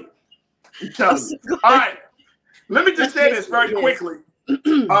you. All right. Let me just say this very quickly.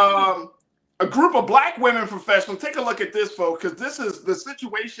 A group of black women professionals, take a look at this, folks, because this is the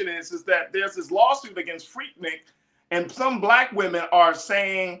situation is that there's this lawsuit against Freaknik, and some black women are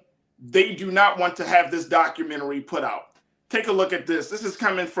saying they do not want to have this documentary put out. Take a look at this. This is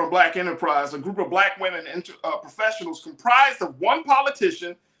coming from Black Enterprise. A group of black women and professionals comprised of one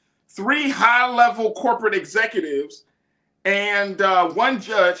politician, 3 high-level corporate executives, and one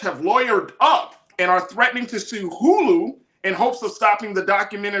judge have lawyered up and are threatening to sue Hulu in hopes of stopping the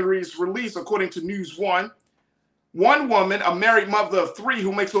documentary's release, according to News One. One woman, a married mother of 3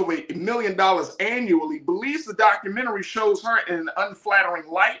 who makes over $1 million annually, believes the documentary shows her in an unflattering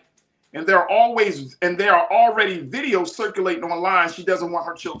light. And there are already videos circulating online she doesn't want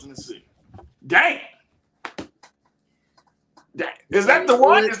her children to see. Dang. Is that the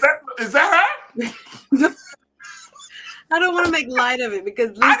one? Is that her? I don't want to make light of it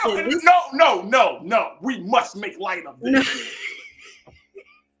because listen, no. We must make light of this.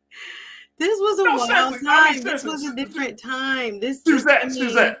 This was a wild time. This was a different time. Suzette,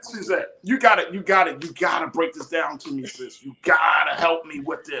 you gotta break this down to me, sis. You gotta help me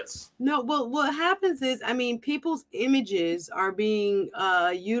with this. No, well, what happens is, I mean, people's images are being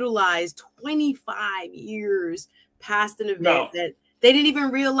utilized 25 years past an event that they didn't even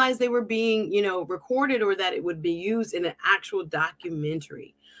realize they were being, recorded, or that it would be used in an actual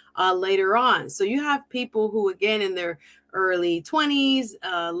documentary later on. So you have people who, again, in their early 20s,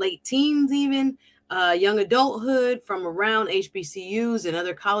 late teens, even young adulthood, from around HBCUs and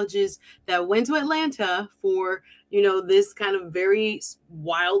other colleges that went to Atlanta for, this kind of very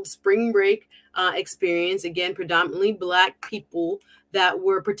wild spring break experience. Again, predominantly Black people that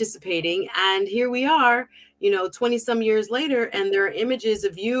were participating. And here we are, 20 some years later, and there are images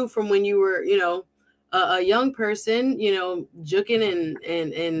of you from when you were, a young person, juking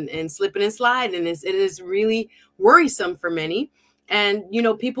and slipping and sliding. And it is really worrisome for many. And, you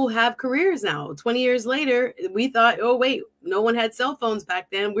know, people have careers now. 20 years later, we thought, oh, wait, no one had cell phones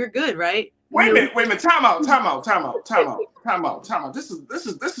back then. We're good, right? Wait a minute. Time out. This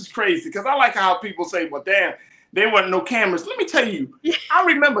is crazy, because I like how people say, well, damn, there wasn't no cameras. Let me tell you, I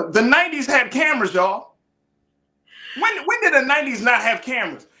remember the 90s had cameras, y'all. When did the 90s not have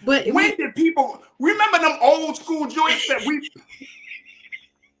cameras? But when did people remember them old school joints that we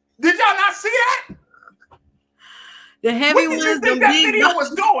did y'all not see that? The heavy ones. What did you think that video was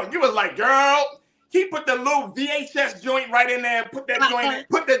doing? You was like, girl, he put the little VHS joint right in there, put that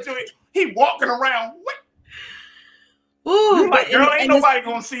joint, he walking around. What? Ooh, you like, girl, ain't nobody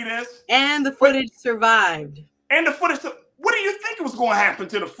gonna see this. And the footage survived. And the footage, what do you think was going to happen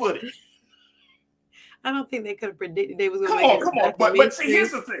to the footage? I don't think they could have predicted they was going to Come on. But see,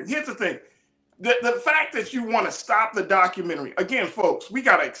 here's the thing. The fact that you want to stop the documentary, again, folks, we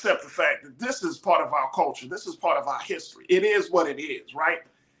got to accept the fact that this is part of our culture. This is part of our history. It is what it is, right?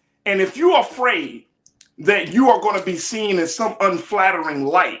 And if you're afraid that you are going to be seen in some unflattering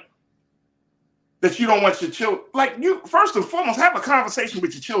light, that you don't want your children, like, you first and foremost have a conversation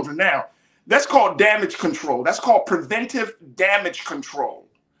with your children now. That's called damage control. That's called preventive damage control.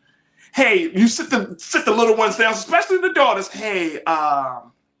 Hey, you sit the little ones down, especially the daughters. Hey,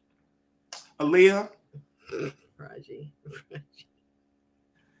 Aaliyah, Farajii.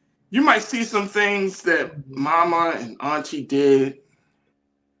 You might see some things that Mama and Auntie did.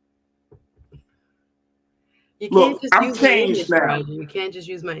 You can't just use my image, Farajii. You can't just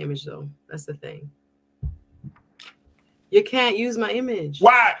use my image, though. That's the thing. You can't use my image.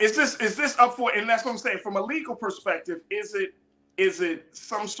 Why? Is this up for? And that's what I'm saying. From a legal perspective, is it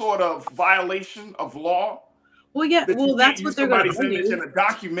some sort of violation of law? Well, yeah. Well, that's what they're going to image in a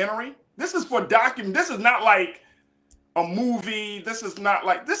documentary. This is for document. This is not like a movie. This is not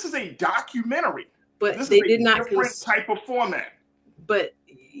like, this is a documentary. But this they is did not different type of format. But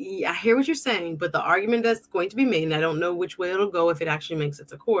I hear what you're saying. But the argument that's going to be made, and I don't know which way it'll go if it actually makes it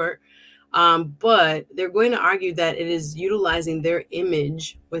to court. But they're going to argue that it is utilizing their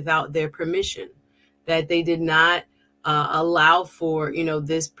image without their permission, that they did not allow for, you know,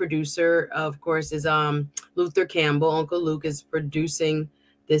 this producer, of course, is Luther Campbell. Uncle Luke is producing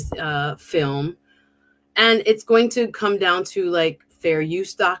this film. And it's going to come down to like fair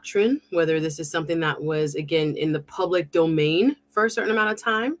use doctrine, whether this is something that was, again, in the public domain for a certain amount of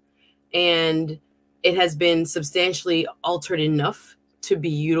time, and it has been substantially altered enough to be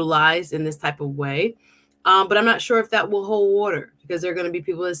utilized in this type of way. But I'm not sure if that will hold water, because there are going to be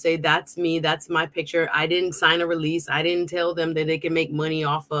people that say, that's me, that's my picture. I didn't sign a release. I didn't tell them that they can make money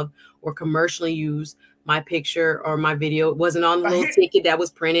off of or commercially use my picture or my video. It wasn't on the little ticket that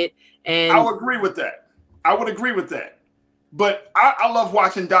was printed. And I would agree with that. But I love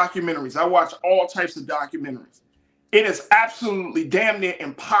watching documentaries. I watch all types of documentaries. It is absolutely damn near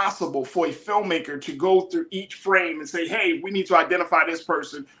impossible for a filmmaker to go through each frame and say, hey, we need to identify this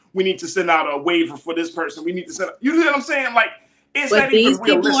person. We need to send out a waiver for this person. We need to send, you know what I'm saying? Like, it's not even realistic.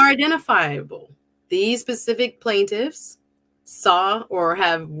 These people are identifiable. These specific plaintiffs saw or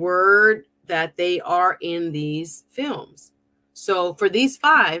have word that they are in these films. So for these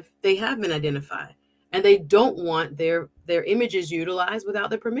 5, they have been identified, and they don't want their images utilized without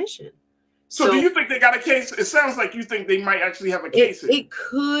their permission. So do you think they got a case? It sounds like you think they might actually have a case. It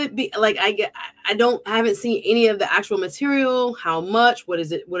could be. Like, I haven't seen any of the actual material. How much? What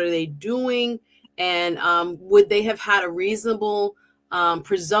is it? What are they doing? And would they have had a reasonable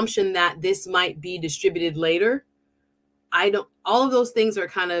presumption that this might be distributed later? All of those things are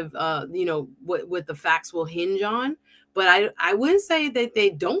kind of, you know, what the facts will hinge on. But I wouldn't say that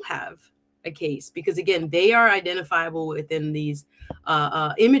they don't have a case, because, again, they are identifiable within these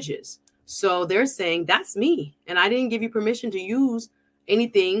images. So they're saying, that's me, and I didn't give you permission to use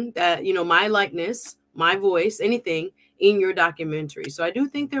anything that, you know, my likeness, my voice, anything in your documentary. So I do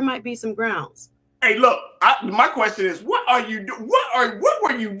think there might be some grounds. Hey, look, my question is, what were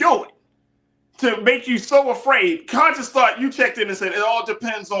you doing to make you so afraid? Conscious thought, you checked in and said, it all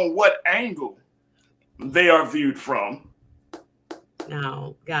depends on what angle they are viewed from.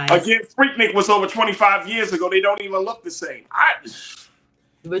 No, guys. Again, Freaknik was over 25 years ago. They don't even look the same.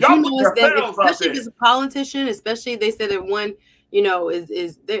 But you know, especially if it's a politician, especially they say they're one, you know,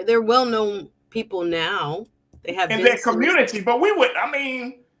 they're well-known people now. They have in their community, but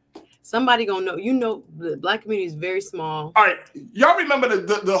somebody gonna know. You know, the Black community is very small. All right, y'all remember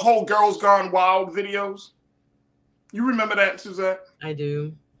the whole Girls Gone Wild videos? You remember that, Suzette? I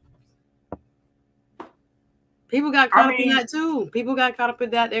do. People got caught up in that too. People got caught up in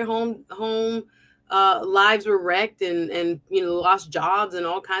that. Their home lives were wrecked, and you know, lost jobs and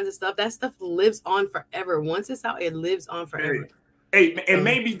all kinds of stuff. That stuff lives on forever. Once it's out, it lives on forever. Hey, and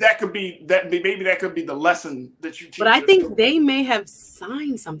maybe that could be the lesson that you teach. But I think they may have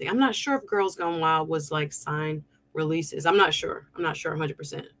signed something. I'm not sure if Girls Gone Wild was like signed releases. I'm not sure. I'm not sure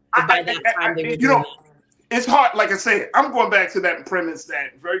 100%. But by that time, they were doing it's hard. Like I said, I'm going back to that premise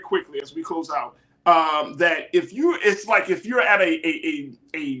that very quickly as we close out. That if you're at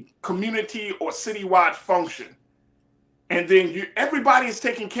a community or citywide function, and then everybody is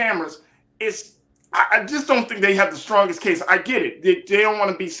taking cameras, I just don't think they have the strongest case. I get it. They don't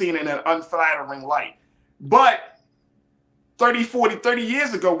want to be seen in an unflattering light. But 30, 40, 30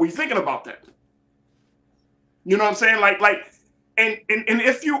 years ago, were you thinking about that? You know what I'm saying? And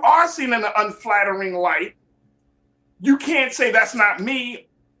if you are seen in an unflattering light, you can't say that's not me,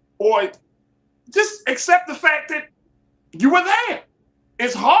 or just accept the fact that you were there.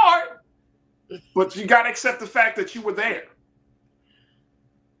 It's hard, but you got to accept the fact that you were there.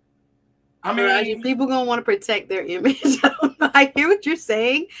 I mean, people gonna want to protect their image. I hear what you're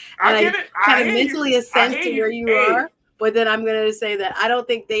saying, and I kind of mentally assent to where you are. But then I'm gonna say that I don't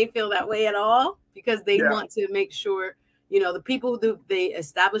think they feel that way at all, because they want to make sure, the people who they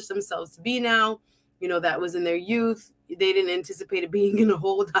established themselves to be now, that was in their youth. They didn't anticipate it being in a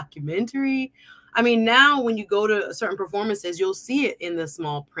whole documentary. I mean, now when you go to certain performances, you'll see it in the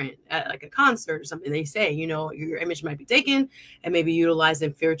small print at like a concert or something. They say, your image might be taken and maybe utilized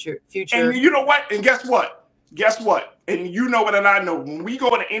in future. And you know what? And guess what? And you know it, and I know, when we go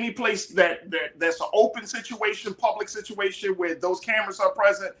to any place that's an open situation, public situation where those cameras are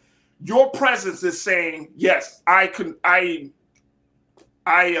present, your presence is saying, yes, I consent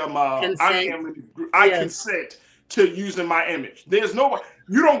to using my image. There's nobody.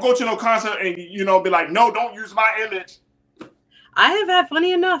 You don't go to no concert and be like, no, don't use my image. I have had,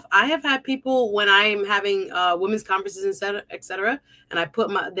 funny enough, I have had people when I'm having women's conferences, etc., and I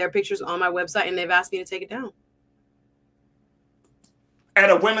put their pictures on my website, and they've asked me to take it down. At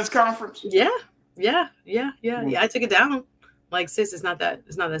a women's conference? Yeah. I took it down. Like, sis, it's not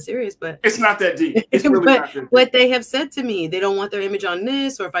that serious, but it's not that deep. It's really not that deep. What they have said to me, they don't want their image on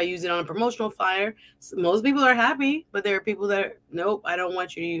this, or if I use it on a promotional flyer. Most people are happy, but there are people that are, nope, I don't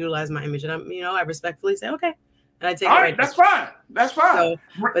want you to utilize my image, and I respectfully say, okay, and I take it right. That's fine. That's fine.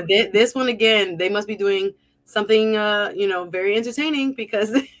 So, but this one again, they must be doing something, very entertaining,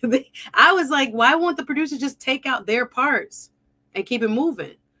 because I was like, why won't the producer just take out their parts and keep it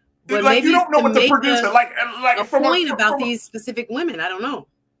moving? But like, you don't know what the producer like from these specific women. I don't know.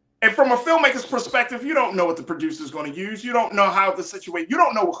 And from a filmmaker's perspective, you don't know what the producer is going to use. You don't know how the situation. You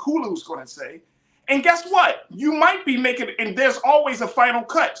don't know what Hulu's going to say. And guess what? You might be making, and there's always a final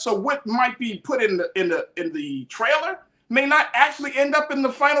cut. So what might be put in the trailer may not actually end up in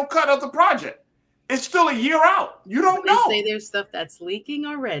the final cut of the project. It's still a year out. You don't know. They say there's stuff that's leaking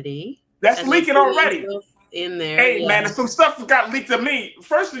already. That's leaking already. In there. Hey, man, if some stuff got leaked to me,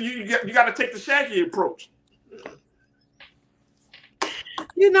 first you got to take the Shaggy approach.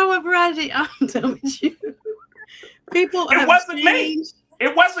 You know what, Farajii? I'm telling you. People It wasn't me.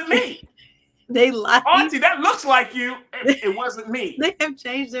 It wasn't me. They lied. Auntie, that looks like you. It wasn't me. They have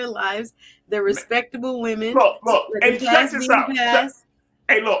changed their lives. They're respectable women. Look, and check this out.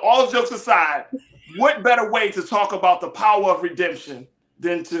 Hey, look, all jokes aside, what better way to talk about the power of redemption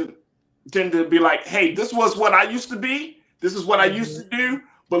than to be like, hey, this was what I used to be. This is what I used to do.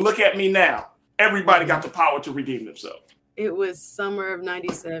 But look at me now. Everybody got the power to redeem themselves. It was summer of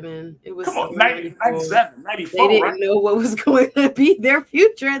 97. It was 97, 94. They didn't know what was going to be their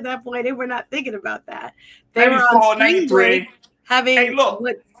future at that point. They were not thinking about that. They 94, were on 93. Having, hey, look,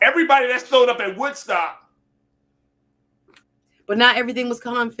 everybody that showed up at Woodstock. But not everything was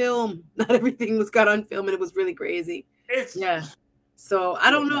caught on film. Not everything was caught on film, and it was really crazy. So I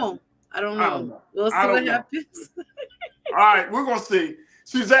don't know. We'll see what happens. All right, we're going to see.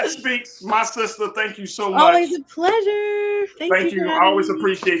 Suzette Speaks, my sister, thank you so much. Always a pleasure. Thank you. I always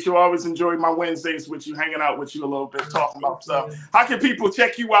appreciate you. I always enjoy my Wednesdays with you, hanging out with you a little bit, talking about stuff. How can people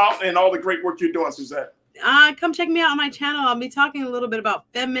check you out and all the great work you're doing, Suzette? Come check me out on my channel. I'll be talking a little bit about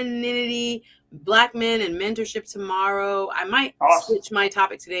femininity, Black men, and mentorship tomorrow. I might switch my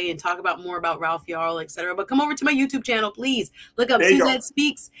topic today and talk more about Ralph Yarl, etc. But come over to my YouTube channel, please. Look up Suzette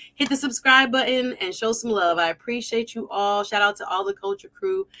Speaks, hit the subscribe button, and show some love. I appreciate you all. Shout out to all the culture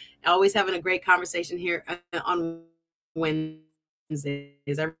crew. Always having a great conversation here on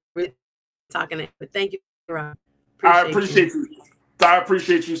Wednesdays. I really talking it, but thank you, Rob. I appreciate you. I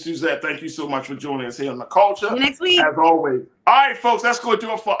appreciate you, Suzette. Thank you so much for joining us here on The Culture. See you next week. As always. All right, folks, that's going to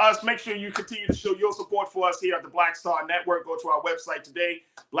do it for us. Make sure you continue to show your support for us here at the Black Star Network. Go to our website today,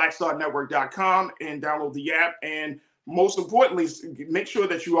 blackstarnetwork.com, and download the app. And most importantly, make sure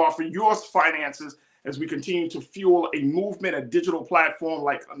that you offer your finances as we continue to fuel a movement, a digital platform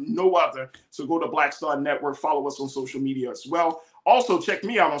like no other. So go to Black Star Network, follow us on social media as well. Also, check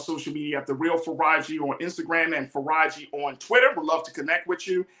me out on social media at The Real Farajii on Instagram and Farajii on Twitter. We'd love to connect with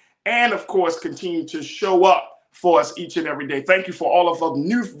you. And, of course, continue to show up for us each and every day. Thank you for all of the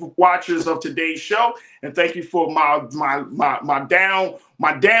new watchers of today's show. And thank you for my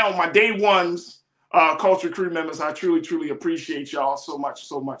day ones, Culture Crew members. I truly, truly appreciate y'all so much,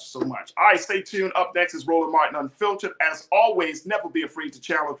 so much, so much. All right, stay tuned. Up next is Roland Martin Unfiltered. As always, never be afraid to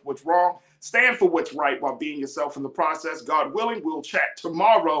challenge what's wrong. Stand for what's right while being yourself in the process. God willing, we'll chat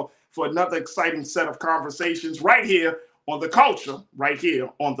tomorrow for another exciting set of conversations right here on The Culture, right here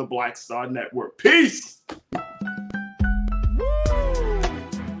on the Black Star Network. Peace.